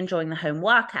been really enjoying the home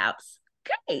workouts.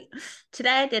 Great.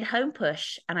 Today I did home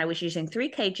push and I was using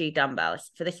 3 kg dumbbells.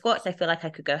 For the squats, I feel like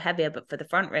I could go heavier, but for the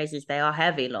front raises, they are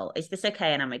heavy, lol. Is this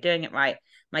okay? And am I doing it right?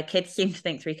 My kids seem to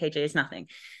think 3 kg is nothing.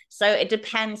 So it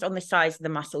depends on the size of the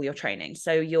muscle you're training.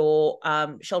 So your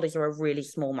shoulders are a really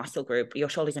small muscle group. Your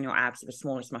shoulders and your abs are the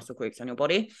smallest muscle groups on your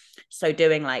body. So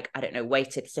doing like, I don't know,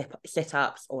 weighted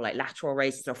sit-ups or like lateral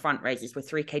raises or front raises with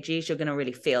 3 kgs, you're going to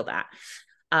really feel that.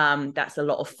 That's a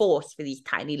lot of force for these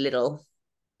tiny little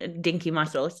dinky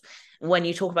muscles. When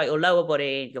you talk about your lower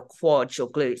body, your quads, your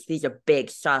glutes, these are big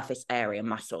surface area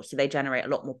muscles, so they generate a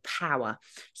lot more power.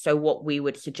 So what we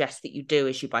would suggest that you do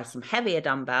is you buy some heavier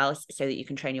dumbbells so that you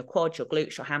can train your quads, your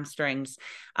glutes, your hamstrings.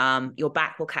 Your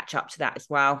back will catch up to that as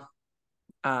well,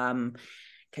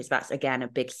 because that's again a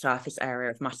big surface area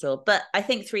of muscle. But I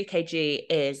think 3 kg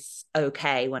is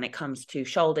okay when it comes to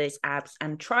shoulders, abs,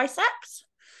 and triceps.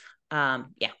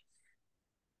 Yeah.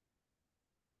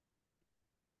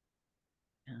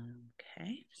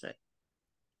 Okay, so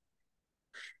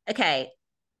okay,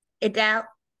 Adele,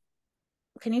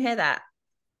 can you hear that?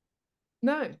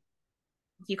 No.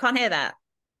 You can't hear that.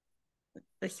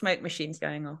 The smoke machine's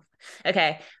going off.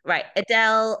 Okay, right.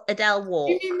 Adele You walk.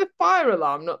 mean the fire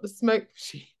alarm, not the smoke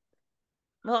machine?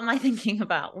 What am I thinking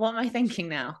about? What am I thinking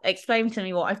now? Explain to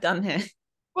me what I've done here.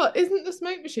 Well, isn't the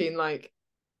smoke machine like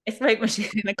A smoke machine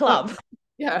in a club.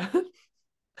 yeah.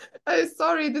 Oh,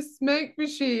 sorry, the smoke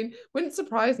machine. Wouldn't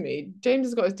surprise me. James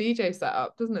has got his DJ set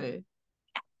up, doesn't he?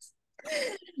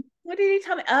 What did he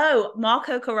tell me? Oh,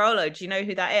 Marco Carolo. Do you know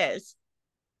who that is?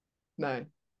 No.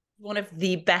 One of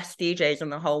the best DJs in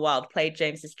the whole world. Played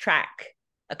James's track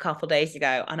a couple days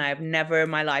ago, and I have never in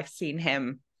my life seen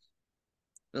him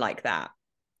like that.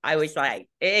 I was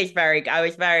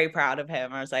very proud of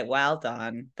him. I was like, well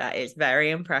done. That is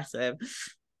very impressive.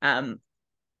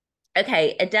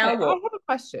 Okay, Adele. I have a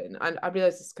question, and I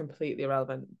realize it's completely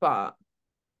irrelevant, but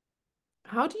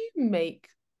how do you make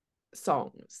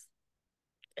songs?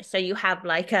 So you have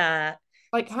like how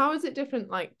is it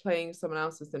different like playing someone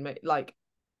else's than like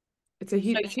it's a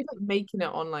huge it's like making it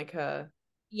on like a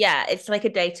it's like a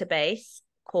database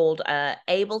called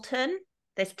Ableton.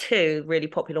 There's two really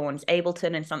popular ones,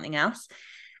 Ableton and something else.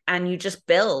 And you just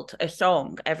build a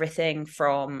song, everything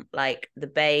from like the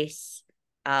bass,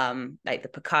 like the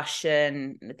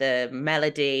percussion, the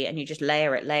melody, and you just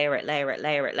layer it,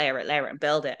 and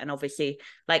build it. And obviously,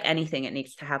 like anything, it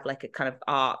needs to have like a kind of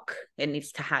arc. It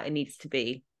needs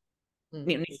to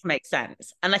make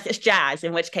sense. Unless it's jazz,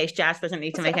 in which case jazz doesn't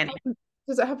need to make any.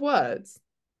 Does it have words?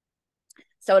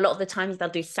 So a lot of the times they'll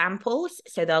do samples.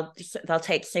 So they'll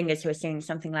take singers who are singing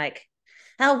something like,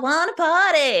 I want to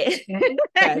party.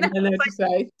 And then they'll just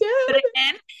say, put it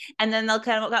in, and then they'll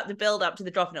kind of up the build up to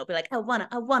the drop, and it'll be like, I wanna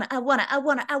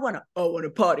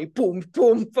party, boom,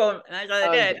 boom, boom. And that's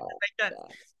what they did.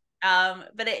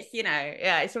 But it's,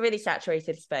 it's a really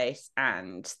saturated space,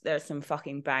 and there's some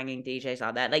fucking banging DJs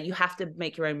out there. Like, you have to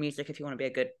make your own music if you want to be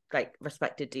a good, like,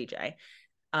 respected DJ.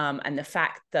 And the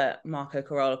fact that Marco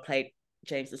Carola played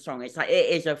James' song, it's like,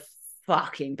 it is a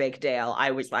fucking big deal.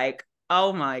 I was like,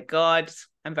 oh my God,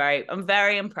 I'm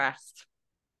very impressed.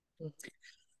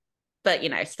 But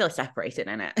still separated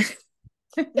in it.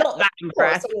 Not that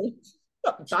impressed.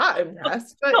 Not that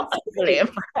impressed. Not really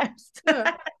impressed.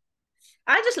 Yeah.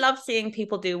 I just love seeing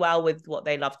people do well with what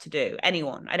they love to do.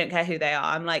 Anyone. I don't care who they are.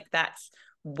 I'm like, that's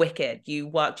wicked. You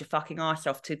worked your fucking arse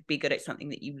off to be good at something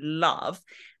that you love,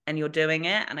 and you're doing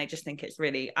it. And I just think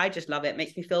I just love it. It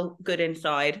makes me feel good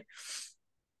inside.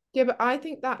 Yeah, but I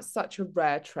think that's such a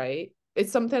rare trait.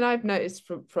 It's something I've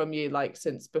noticed from you, like,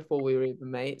 since before we were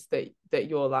even mates, that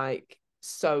you're like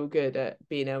so good at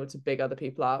being able to big other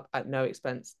people up at no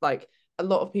expense. Like, a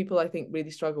lot of people I think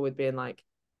really struggle with being like,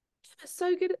 they're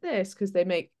so good at this, because they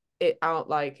make it out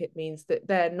like it means that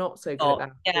they're not so good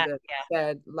at that.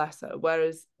 They're lesser.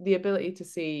 Whereas the ability to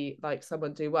see like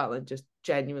someone do well and just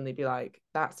genuinely be like,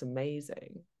 that's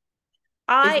amazing.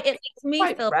 It makes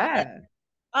me feel rare.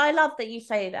 I love that you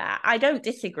say that. I don't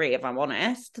disagree, if I'm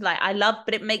honest. Like,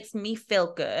 but it makes me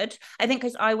feel good. I think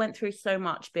because I went through so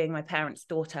much being my parents'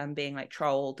 daughter and being like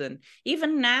trolled. And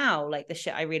even now, like the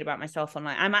shit I read about myself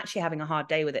online, I'm actually having a hard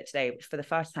day with it today for the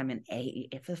first time in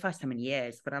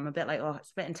years. But I'm a bit like, oh,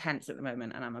 it's a bit intense at the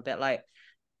moment. And I'm a bit like,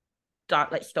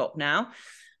 stop now.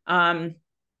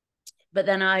 But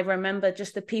then I remember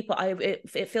just the people,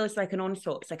 it feels like an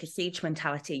onslaught. It's like a siege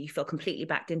mentality. You feel completely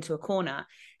backed into a corner.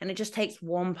 And it just takes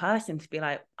one person to be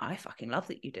like, I fucking love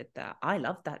that you did that. I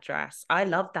love that dress. I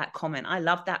love that comment. I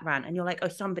love that rant. And you're like, oh,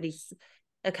 somebody's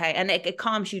okay. And it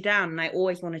calms you down. And I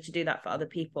always wanted to do that for other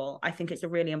people. I think it's a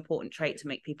really important trait to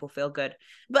make people feel good.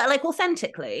 But like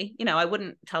authentically, I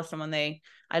wouldn't tell someone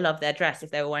I love their dress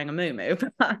if they were wearing a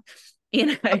muumuu.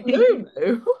 Yeah,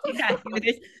 with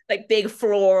this like big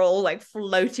floral, like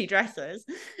floaty dresses.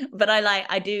 But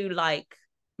I do like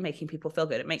making people feel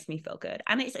good. It makes me feel good.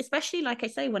 And it's especially, like I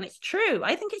say, when it's true.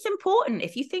 I think it's important.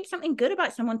 If you think something good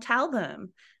about someone, tell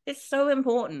them. It's so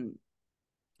important.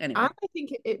 Anyway. And I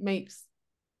think it makes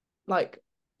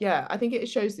I think it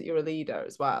shows that you're a leader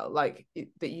as well. Like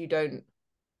that you don't,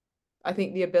 I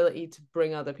think the ability to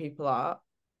bring other people up,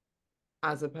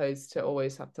 as opposed to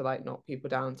always have to like knock people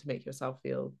down to make yourself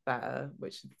feel better,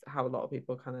 which is how a lot of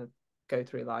people kind of go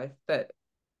through life. But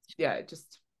yeah,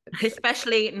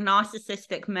 especially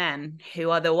narcissistic men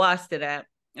who are the worst at it.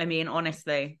 I mean,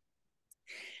 honestly.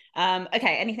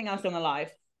 Okay, anything else on the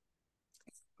live?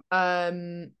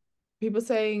 People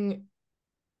saying,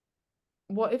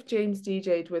 what if James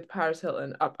DJ'd with Paris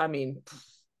Hilton? I mean,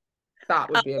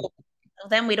 that would be amazing.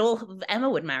 Then Emma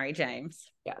would marry James.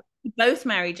 Yeah. We'd both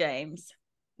marry James.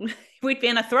 We'd be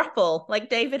in a throuple like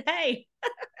David Hay.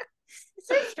 It's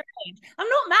so strange. I'm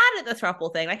not mad at the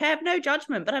throuple thing. Like, I have no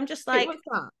judgment, but I'm just like, what's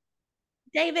that?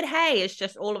 David Hay is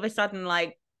just all of a sudden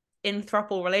like in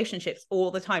throuple relationships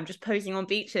all the time, just posing on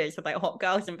beaches with like hot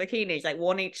girls in bikinis, like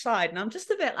one each side. And I'm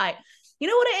just a bit like, you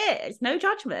know what it is? No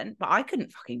judgment, but I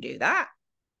couldn't fucking do that.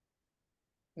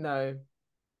 No.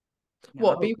 No.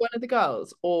 What, be one of the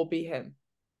girls or be him?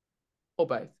 Or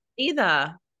both?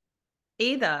 Either.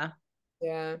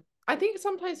 Yeah. I think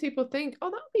sometimes people think, oh,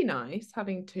 that'd be nice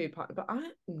having two partners, but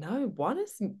one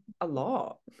is a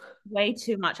lot. Way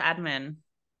too much admin.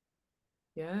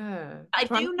 Yeah. I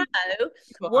Trying do to know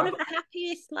people one have of the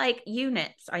happiest like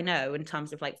units I know in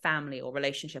terms of like family or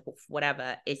relationship or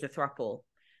whatever is a throuple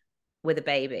with a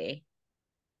baby,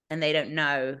 and they don't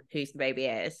know whose the baby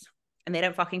is, and they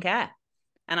don't fucking care.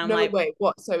 And I'm No, like, wait,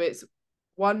 what? So it's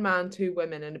one man, two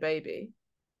women, and a baby?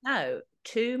 no,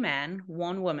 2 men,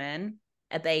 1 woman,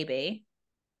 a baby.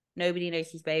 Nobody knows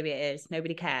whose baby it is.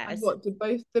 Nobody And cares. what, do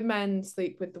both the men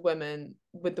sleep with the women,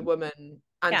 and do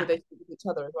Yeah. they sleep with each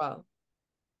other as well?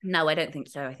 No, I don't think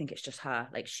so. I think it's just her.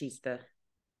 Like she's the.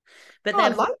 But Oh, I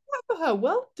then like that for her.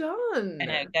 Well done. I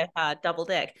know, go her double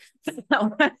dick.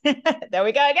 There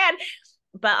we go again.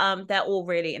 But they're all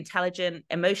really intelligent,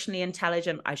 emotionally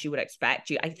intelligent, as you would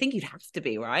expect. I think you'd have to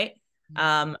be, right?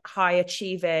 High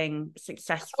achieving, I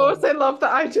successful. also love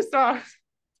that I just asked.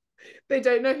 They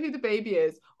don't know who the baby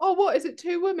is. Oh, what is it?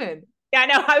 2 women? Yeah,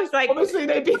 no, I was like, Obviously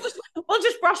they'd be. we'll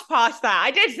just brush past that.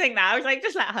 I did think that. I was like,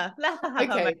 just let her have her Okay,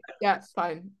 moment. yeah,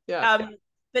 fine. Yeah.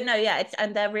 But no, yeah,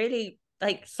 and they're really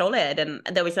like solid. And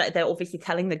there was like they're obviously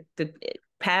telling the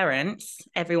parents,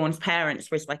 everyone's parents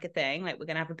was like a thing, like we're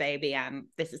gonna have a baby and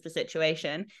this is the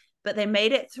situation. But they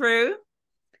made it through,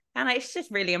 and it's just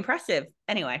really impressive.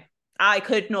 Anyway, I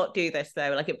could not do this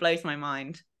though. Like it blows my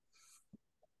mind.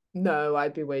 No,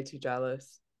 I'd be way too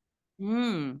jealous.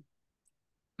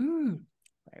 Very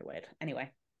weird.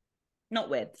 Anyway, not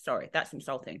weird. Sorry, that's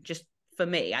insulting. Just for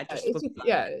me, I just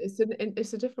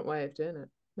it's a different way of doing it.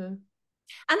 Yeah.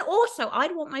 And also,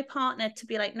 I'd want my partner to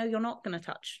be like, no, you're not going to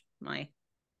touch my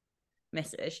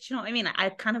missus. Do you know what I mean? I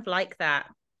kind of like that.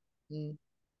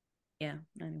 Yeah.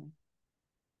 Anyway.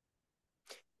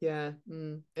 Yeah.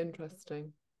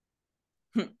 Interesting.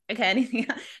 Okay. Anything?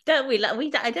 Don't we?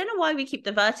 I don't know why we keep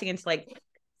diverting into like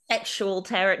sexual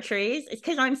territories. It's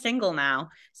because I'm single now,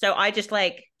 so I just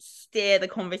like steer the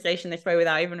conversation this way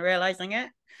without even realizing it.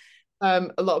 A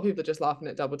lot of people are just laughing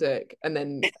at double dick, and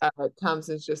then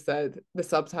Tamsin's just said the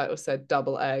subtitle said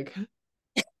double egg.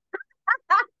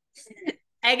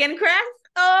 Egg and cress.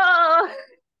 Oh.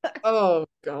 Oh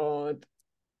God.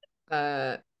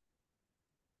 And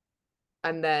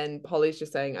then Polly's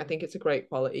just saying, I think it's a great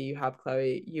quality you have,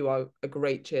 Chloe. You are a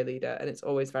great cheerleader, and it's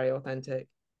always very authentic.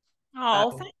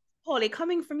 Oh, thanks, Polly.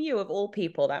 Coming from you of all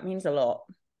people, that means a lot.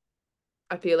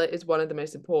 I feel it is one of the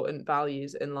most important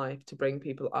values in life to bring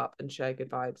people up and share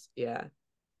good vibes. Yeah.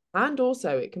 And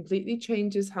also, it completely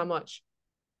changes how much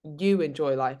you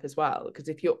enjoy life as well. Because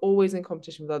if you're always in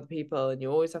competition with other people and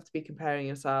you always have to be comparing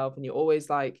yourself and you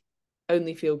always like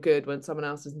only feel good when someone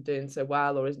else isn't doing so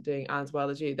well or isn't doing as well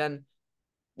as you, then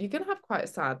you're going to have quite a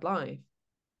sad life.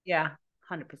 Yeah,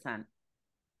 100%.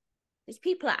 These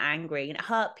people are angry and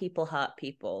hurt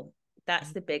people.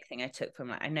 That's the big thing I took from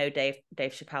it. I know Dave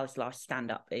Chappelle's last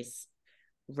stand-up is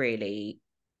really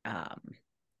I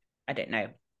don't know,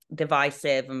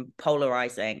 divisive and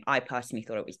polarizing. I personally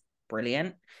thought it was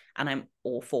brilliant, and I'm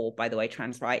all for, by the way,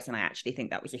 trans rights, and I actually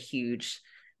think that was a huge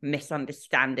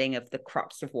misunderstanding of the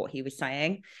crux of what he was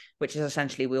saying, which is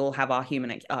essentially we all have our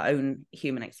own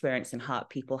human experience, and hurt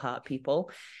people,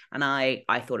 and I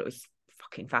thought it was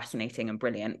fucking fascinating and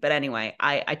brilliant. But anyway,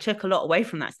 I took a lot away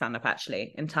from that stand-up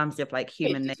actually in terms of like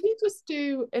human. Did he just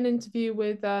do an interview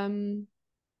with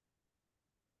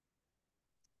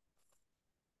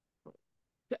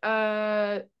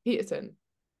Peterson?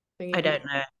 I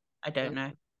don't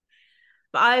know.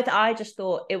 But I just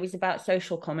thought it was about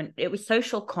social comment. It was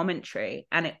social commentary,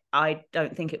 and I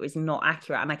don't think it was not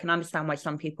accurate. And I can understand why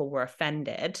some people were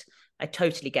offended. I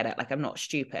totally get it. Like I'm not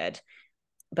stupid,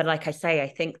 but like I say, I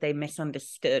think they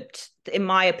misunderstood. In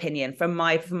my opinion, from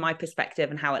my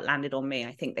perspective and how it landed on me,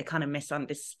 I think they kind of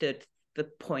misunderstood the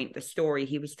point, the story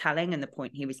he was telling, and the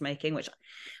point he was making, which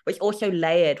was also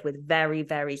layered with very,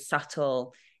 very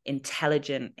subtle,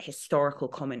 intelligent historical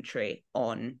commentary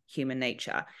on human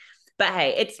nature. But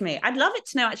hey, it's me. I'd love it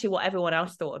to know actually what everyone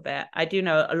else thought of it. I do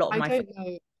know a lot of I don't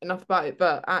know enough about it,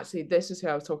 but actually this is who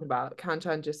I was talking about.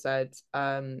 Kanchan just said,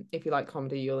 if you like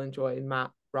comedy, you'll enjoy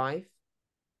Matt Rife,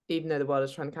 even though the world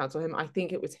is trying to cancel him. I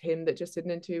think it was him that just did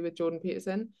an interview with Jordan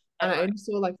Peterson, and I only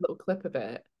saw like a little clip of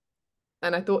it,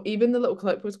 and I thought even the little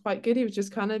clip was quite good. He was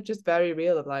just kind of just very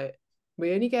real of like,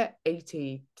 we only get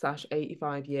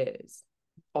 80/85 years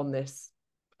on this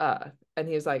earth. And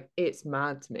he was like, it's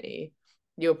mad to me.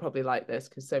 You'll probably like this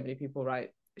because so many people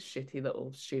write shitty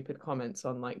little stupid comments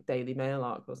on like Daily Mail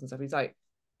articles and stuff. He's like,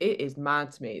 it is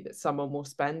mad to me that someone will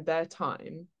spend their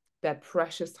time, their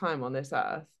precious time on this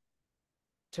earth,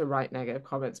 to write negative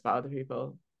comments about other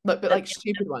people. But like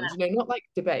stupid ones, not like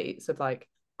debates of like,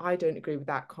 I don't agree with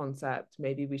that concept,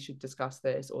 maybe we should discuss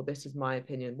this, or this is my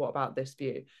opinion, what about this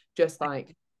view? Just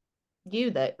like,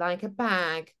 you look like a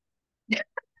bag.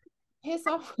 Piss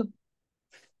off.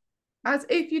 As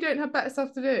if you don't have better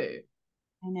stuff to do.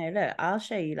 I know, look, I'll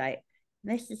show you, like,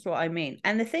 this is what I mean.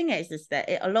 And the thing is that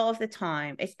a lot of the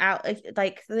time it's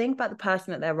like the thing about the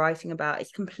person that they're writing about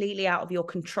is completely out of your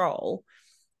control.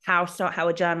 How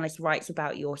a journalist writes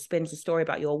about you or spins a story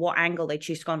about you or what angle they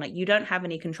choose to go on, like, you don't have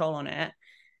any control on it.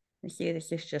 You see,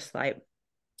 this is just like,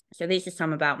 so these are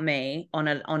some about me on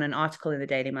an article in the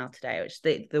Daily Mail today, which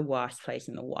is the worst place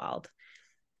in the world.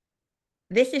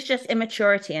 This is just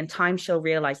immaturity, and time she'll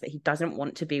realize that he doesn't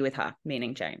want to be with her,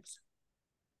 meaning James.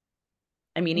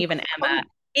 I mean, even Emma,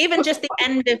 even just the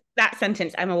end of that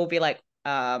sentence, Emma will be like,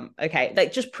 okay,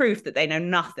 like, just proof that they know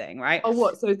nothing, right? Oh,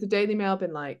 what? So has the Daily Mail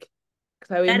been like,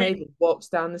 Chloe Maiden walks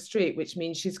down the street, which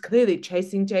means she's clearly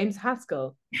chasing James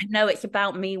Haskell? No, it's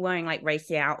about me wearing like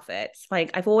racy outfits.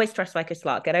 Like, I've always dressed like a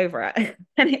slut, get over it.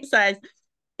 And it says,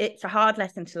 it's a hard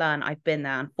lesson to learn. I've been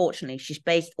there. Unfortunately, she's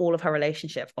based all of her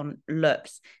relationship on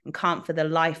looks and I can't for the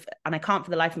life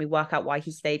of me work out why he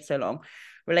stayed so long.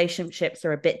 Relationships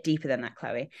are a bit deeper than that,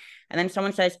 Chloe. And then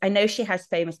someone says, I know she has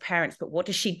famous parents, but what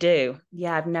does she do?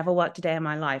 Yeah, I've never worked a day in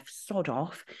my life. Sod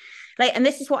off. Like, and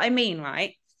this is what I mean,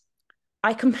 right?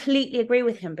 I completely agree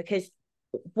with him, because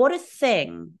what a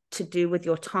thing to do with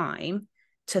your time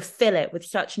to fill it with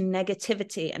such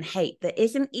negativity and hate that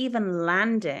isn't even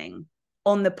landing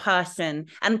on the person.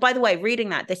 And by the way, reading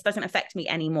that, this doesn't affect me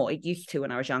anymore. It used to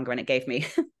when I was younger, and it gave me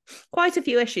quite a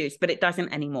few issues, but it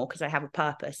doesn't anymore because I have a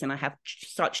purpose and I have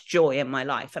such joy in my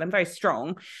life. And I'm very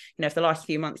strong. If the last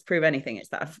few months prove anything, it's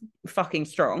that I'm fucking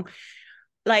strong.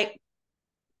 Like,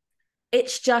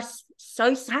 it's just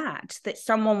so sad that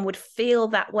someone would feel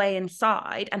that way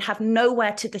inside and have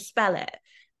nowhere to dispel it,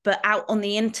 but out on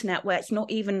the internet where it's not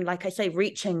even, like I say,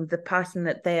 reaching the person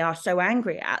that they are so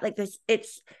angry at. Like,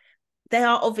 they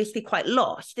are obviously quite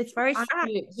lost. It's very sad.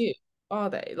 Are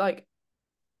they? Like,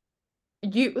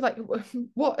 you, like,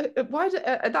 what? Why?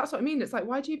 That's what I mean. It's like,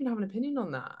 why do you even have an opinion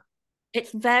on that?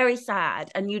 It's very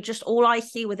sad. And all I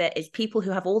see with it is people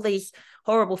who have all these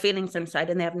horrible feelings inside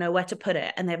and they have nowhere to put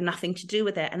it and they have nothing to do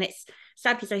with it. And it's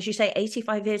sad because, as you say,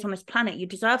 85 years on this planet, you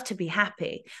deserve to be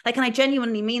happy. Like, and I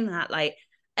genuinely mean that. Like,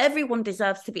 everyone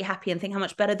deserves to be happy and think how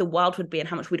much better the world would be and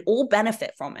how much we'd all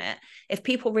benefit from it if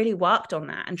people really worked on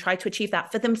that and tried to achieve that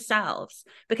for themselves.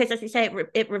 Because, as you say,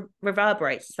 it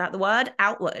reverberates, is that the word?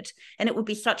 Outward. And it would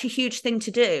be such a huge thing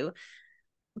to do.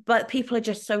 But people are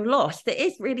just so lost. It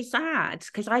is really sad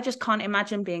because I just can't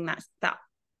imagine being that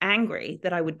angry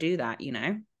that I would do that,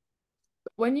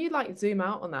 When you like zoom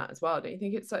out on that as well, don't you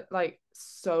think it's like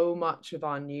so much of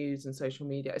our news and social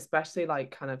media, especially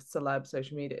like kind of celeb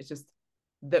social media, it's just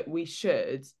that we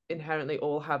should inherently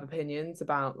all have opinions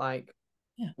about like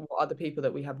what other people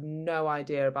that we have no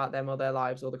idea about them or their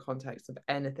lives or the context of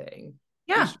anything.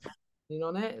 Yeah.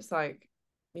 On it. It's like,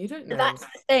 you don't know. That's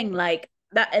the thing, like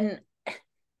that. And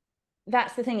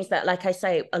that's the thing, is that, like I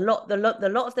say, a lot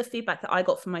of the feedback that I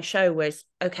got from my show was,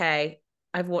 okay,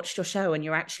 I've watched your show and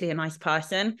you're actually a nice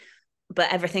person,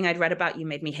 but everything I'd read about you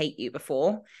made me hate you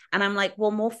before. And I'm like,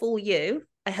 well, more fool you.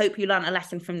 I hope you learn a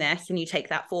lesson from this and you take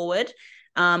that forward.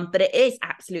 But it is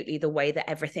absolutely the way that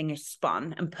everything is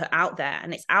spun and put out there,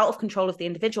 and it's out of control of the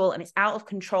individual and it's out of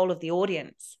control of the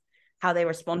audience, how they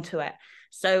respond to it.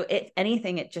 So if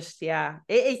anything, it just,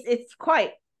 it's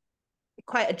quite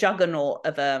a juggernaut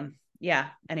of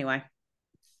anyway.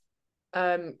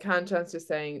 Kanchan's just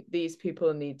saying these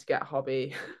people need to get a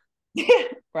hobby.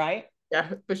 Right.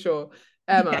 Yeah, for sure.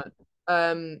 Emma,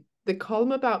 the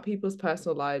column about people's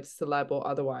personal lives, celeb or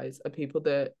otherwise, are people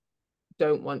that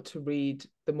don't want to read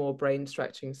the more brain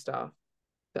stretching stuff.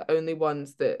 The only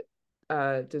ones that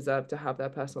deserve to have their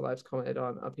personal lives commented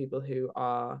on are people who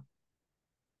are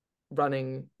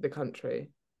running the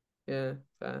country. Yeah,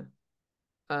 fair.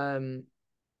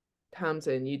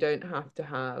 Tamsin, you don't have to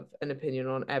have an opinion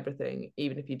on everything.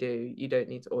 Even if you do, you don't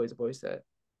need to always voice it.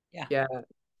 Yeah,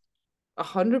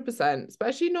 100%.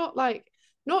 Especially not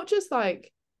just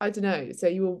like, I don't know,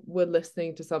 say you were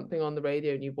listening to something on the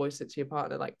radio and you voice it to your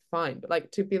partner, like, fine, but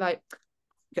like to be like,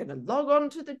 I'm gonna log on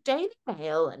to the Daily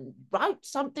Mail and write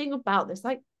something about this,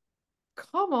 like,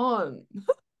 come on.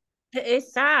 It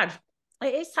is sad.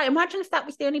 It is sad. Imagine if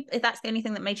that's the only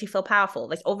thing that made you feel powerful.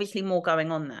 There's obviously more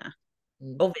going on there.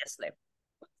 obviously.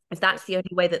 If that's the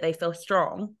only way that they feel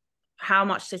strong, how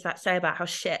much does that say about how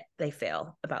shit they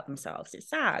feel about themselves? It's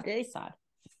sad. It is sad.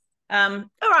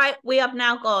 All right, we have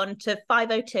now gone to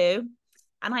 5:02,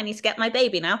 and I need to get my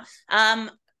baby now.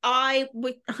 I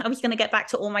was going to get back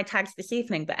to all my tags this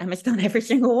evening, but Emma's done every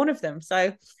single one of them.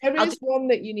 So there is one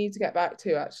that you need to get back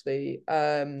to, actually.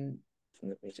 Let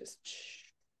me just.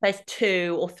 There's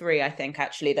 2 or 3, I think,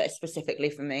 actually, that are specifically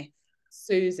for me.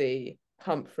 Susie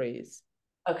Humphreys.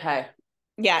 Okay.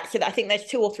 Yeah, so I think there's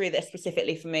 2 or 3 that are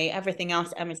specifically for me. Everything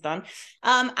else Emma's done.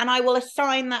 And I will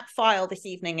assign that file this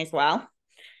evening as well.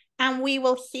 And we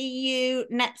will see you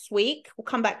next week. We'll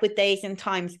come back with days and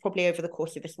times probably over the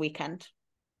course of this weekend.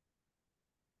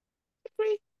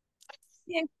 Great.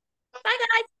 Yeah. Bye,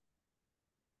 guys.